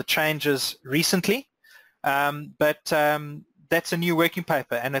result of the changes recently, but that's a new working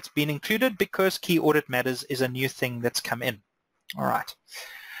paper, and it's been included because key audit matters is a new thing that's come in. All right.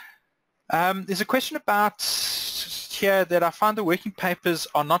 There's a question about here that I find the working papers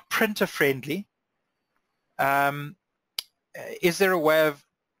are not printer friendly. Is there a way of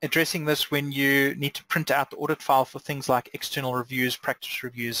addressing this when you need to print out the audit file for things like external reviews, practice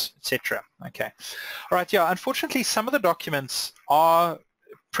reviews, etc.? Okay. All right, yeah, unfortunately some of the documents are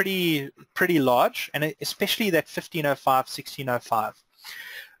pretty large, and especially that 1505, 1605.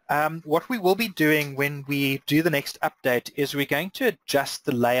 What we will be doing when we do the next update is we're going to adjust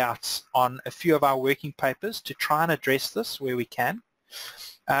the layouts on a few of our working papers to try and address this where we can.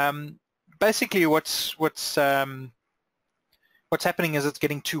 Basically what's happening is it's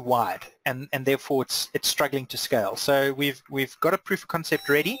getting too wide, and therefore it's struggling to scale. So we've got a proof of concept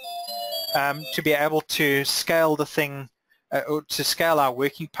ready to be able to scale the thing, or to scale our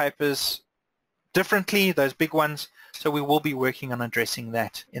working papers differently, those big ones. So we will be working on addressing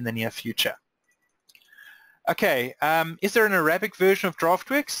that in the near future. Okay, is there an Arabic version of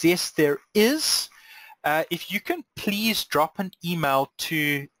Draftworx? Yes, there is. If you can please drop an email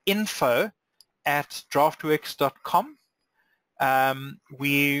to info@draftworx.com.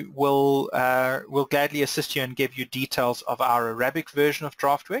 We will gladly assist you and give you details of our Arabic version of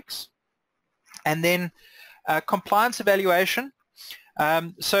Draftworx. And then compliance evaluation.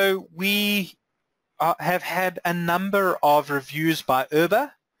 So we have had a number of reviews by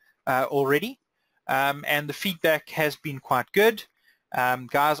URBA already, and the feedback has been quite good.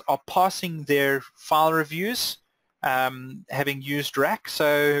 Guys are passing their file reviews, having used RAC,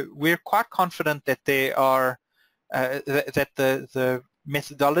 so we're quite confident that they are that the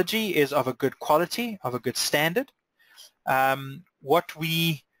methodology is of a good quality, of a good standard. What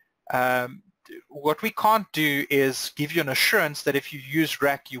we can't do is give you an assurance that if you use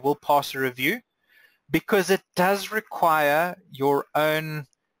RAC you will pass a review, because it does require your own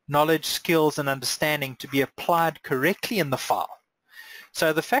knowledge, skills and understanding to be applied correctly in the file.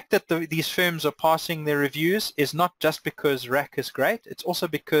 So the fact that these firms are passing their reviews is not just because RAC is great, it's also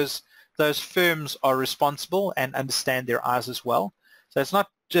because those firms are responsible and understand their I's as well. So it's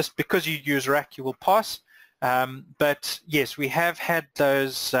not just because you use RAC you will pass, but yes, we have had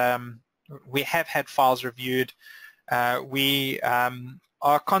those, we have had files reviewed. We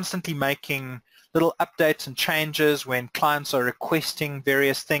are constantly making little updates and changes when clients are requesting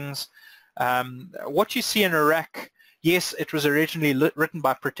various things. What you see in a RAC, yes, it was originally written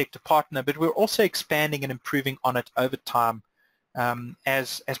by Protect a Partner, but we're also expanding and improving on it over time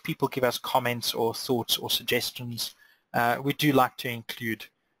as people give us comments or thoughts or suggestions. We do like to include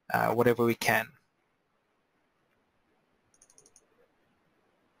whatever we can.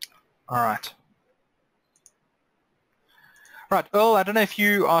 All right. Right, Earl, I don't know if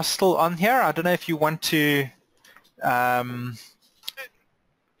you are still on here. I don't know if you want to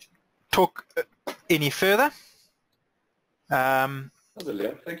talk any further.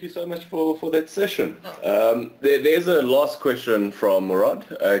 Thank you so much for that session. There's a last question from Murad.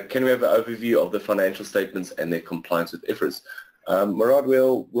 Can we have an overview of the financial statements and their compliance with IFRS? Murad,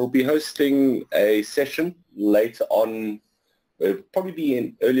 we'll be hosting a session later on. It'll probably be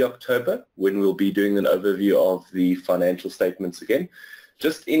in early October when we'll be doing an overview of the financial statements again.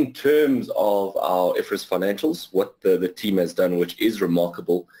 Just in terms of our IFRS financials, what the team has done, which is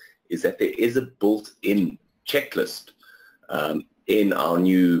remarkable, is that there is a built-in checklist in our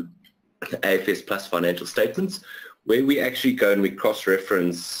new AFS Plus financial statements, where we actually go and we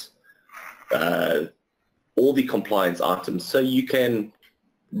cross-reference all the compliance items, so you can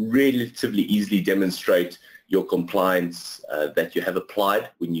relatively easily demonstrate your compliance that you have applied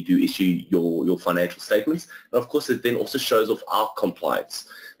when you do issue your financial statements. And of course, it then also shows off our compliance,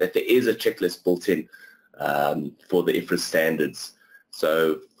 that there is a checklist built in for the IFRS standards.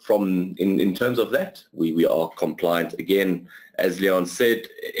 So in terms of that, we are compliant. Again, as Leon said,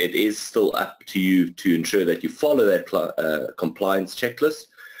 it is still up to you to ensure that you follow that compliance checklist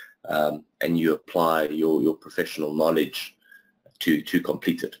and you apply your professional knowledge to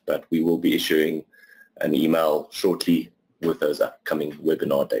complete it. But we will be issuing an email shortly with those upcoming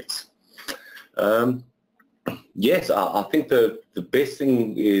webinar dates. Yes, I think the best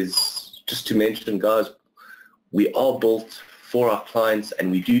thing is just to mention, guys, we are built for our clients and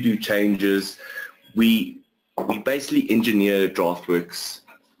we do changes. We basically engineer Draftworx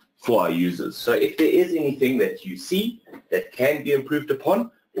for our users. So if there is anything that you see that can be improved upon,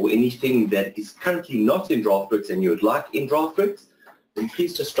 or anything that is currently not in Draftworx and you would like in Draftworx, then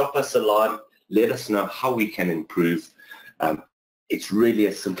please just drop us a line. Let us know how we can improve, It's really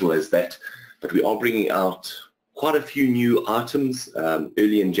as simple as that, but we are bringing out quite a few new items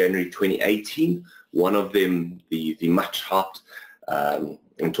early in January 2018. One of them, the much hyped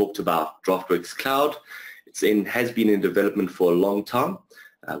and talked about Draftworx Cloud. Has been in development for a long time.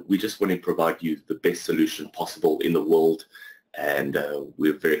 We just want to provide you the best solution possible in the world, and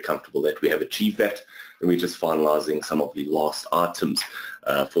we're very comfortable that we have achieved that, and we're just finalizing some of the last items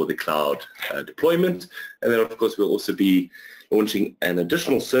for the cloud deployment. And then of course we'll also be launching an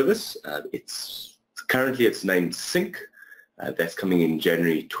additional service. Currently it's named Sync. That's coming in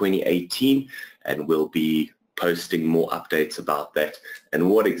January 2018, and we'll be posting more updates about that and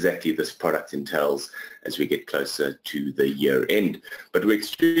what exactly this product entails as we get closer to the year end. But we're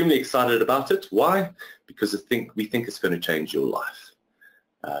extremely excited about it. Why? Because we think it's going to change your life.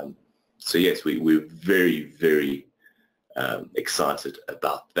 So yes, we're very, very excited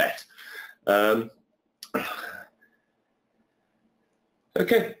about that.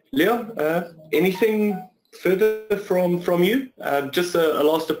 Okay, Leon, anything further from you? Just a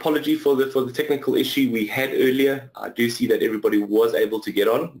last apology for the technical issue we had earlier. I do see that everybody was able to get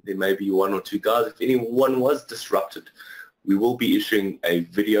on. There may be one or two guys. If anyone was disrupted, we will be issuing a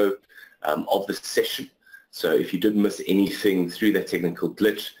video of the session. So if you did miss anything through that technical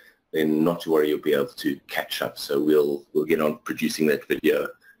glitch, then not to worry, you'll be able to catch up. So we'll get on producing that video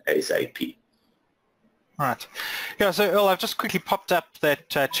ASAP. Right. Yeah, so Earl, I've just quickly popped up that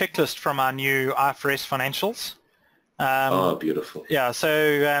checklist from our new IFRS financials. Oh, beautiful. Yeah,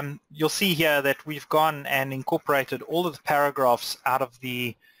 so you'll see here that we've gone and incorporated all of the paragraphs out of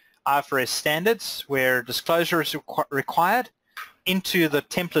the IFRS standards where disclosure is required into the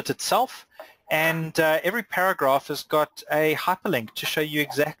template itself, and every paragraph has got a hyperlink to show you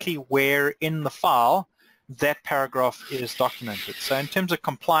exactly where in the file that paragraph is documented. So in terms of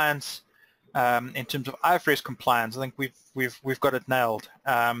compliance, in terms of IFRS compliance, I think we've got it nailed.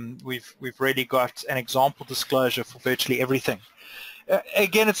 We've really got an example disclosure for virtually everything.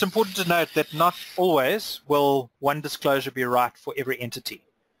 Again, it's important to note that not always will one disclosure be right for every entity.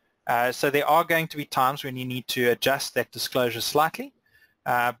 So there are going to be times when you need to adjust that disclosure slightly,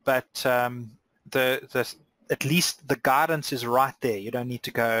 but at least the guidance is right there. You don't need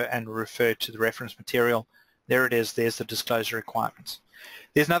to go and refer to the reference material. There it is. There's the disclosure requirements.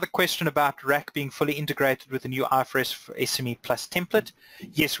 There's another question about RAC being fully integrated with the new IFRS for SME Plus template.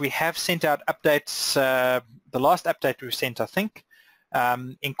 Yes, we have sent out updates. The last update we sent, I think,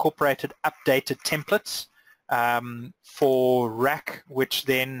 incorporated updated templates for RAC, which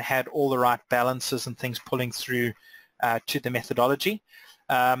then had all the right balances and things pulling through to the methodology.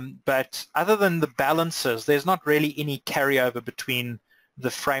 But other than the balances, there's not really any carryover between the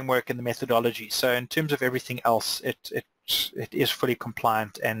framework and the methodology. So in terms of everything else, it is fully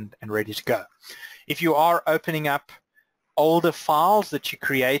compliant and ready to go. If you are opening up older files that you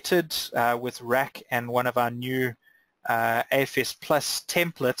created with RAC and one of our new AFS Plus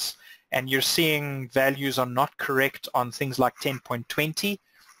templates, and you're seeing values are not correct on things like 10.20,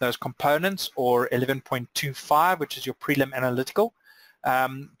 those components, or 11.25, which is your prelim analytical,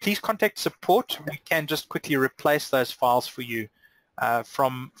 please contact support. We can just quickly replace those files for you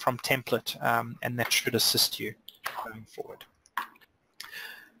from template, and that should assist you going forward.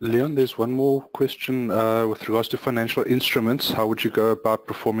 Leon, there's one more question with regards to financial instruments. How would you go about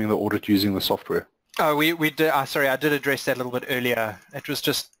performing the audit using the software? Oh, we did. Sorry, I did address that a little bit earlier. It was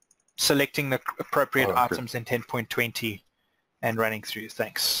just selecting the appropriate items in 10.20 and running through.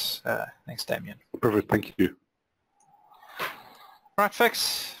 Thanks, thanks, Damien. Perfect. Thank you. All right,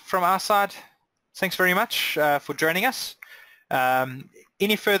 folks. From our side, thanks very much for joining us.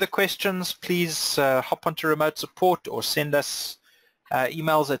 Any further questions, please hop onto remote support or send us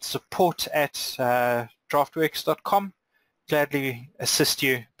emails at support@draftworx.com. Gladly assist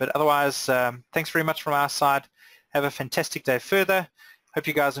you. But otherwise, thanks very much from our side. Have a fantastic day further. Hope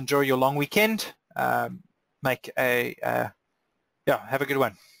you guys enjoy your long weekend. Have a good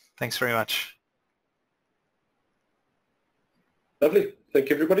one. Thanks very much. Lovely. Thank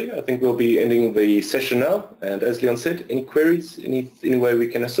you, everybody. I think we'll be ending the session now. And as Leon said, any queries, any way we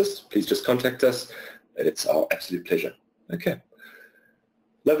can assist, please just contact us. It's our absolute pleasure. Okay.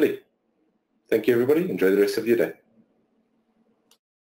 Lovely. Thank you, everybody. Enjoy the rest of your day.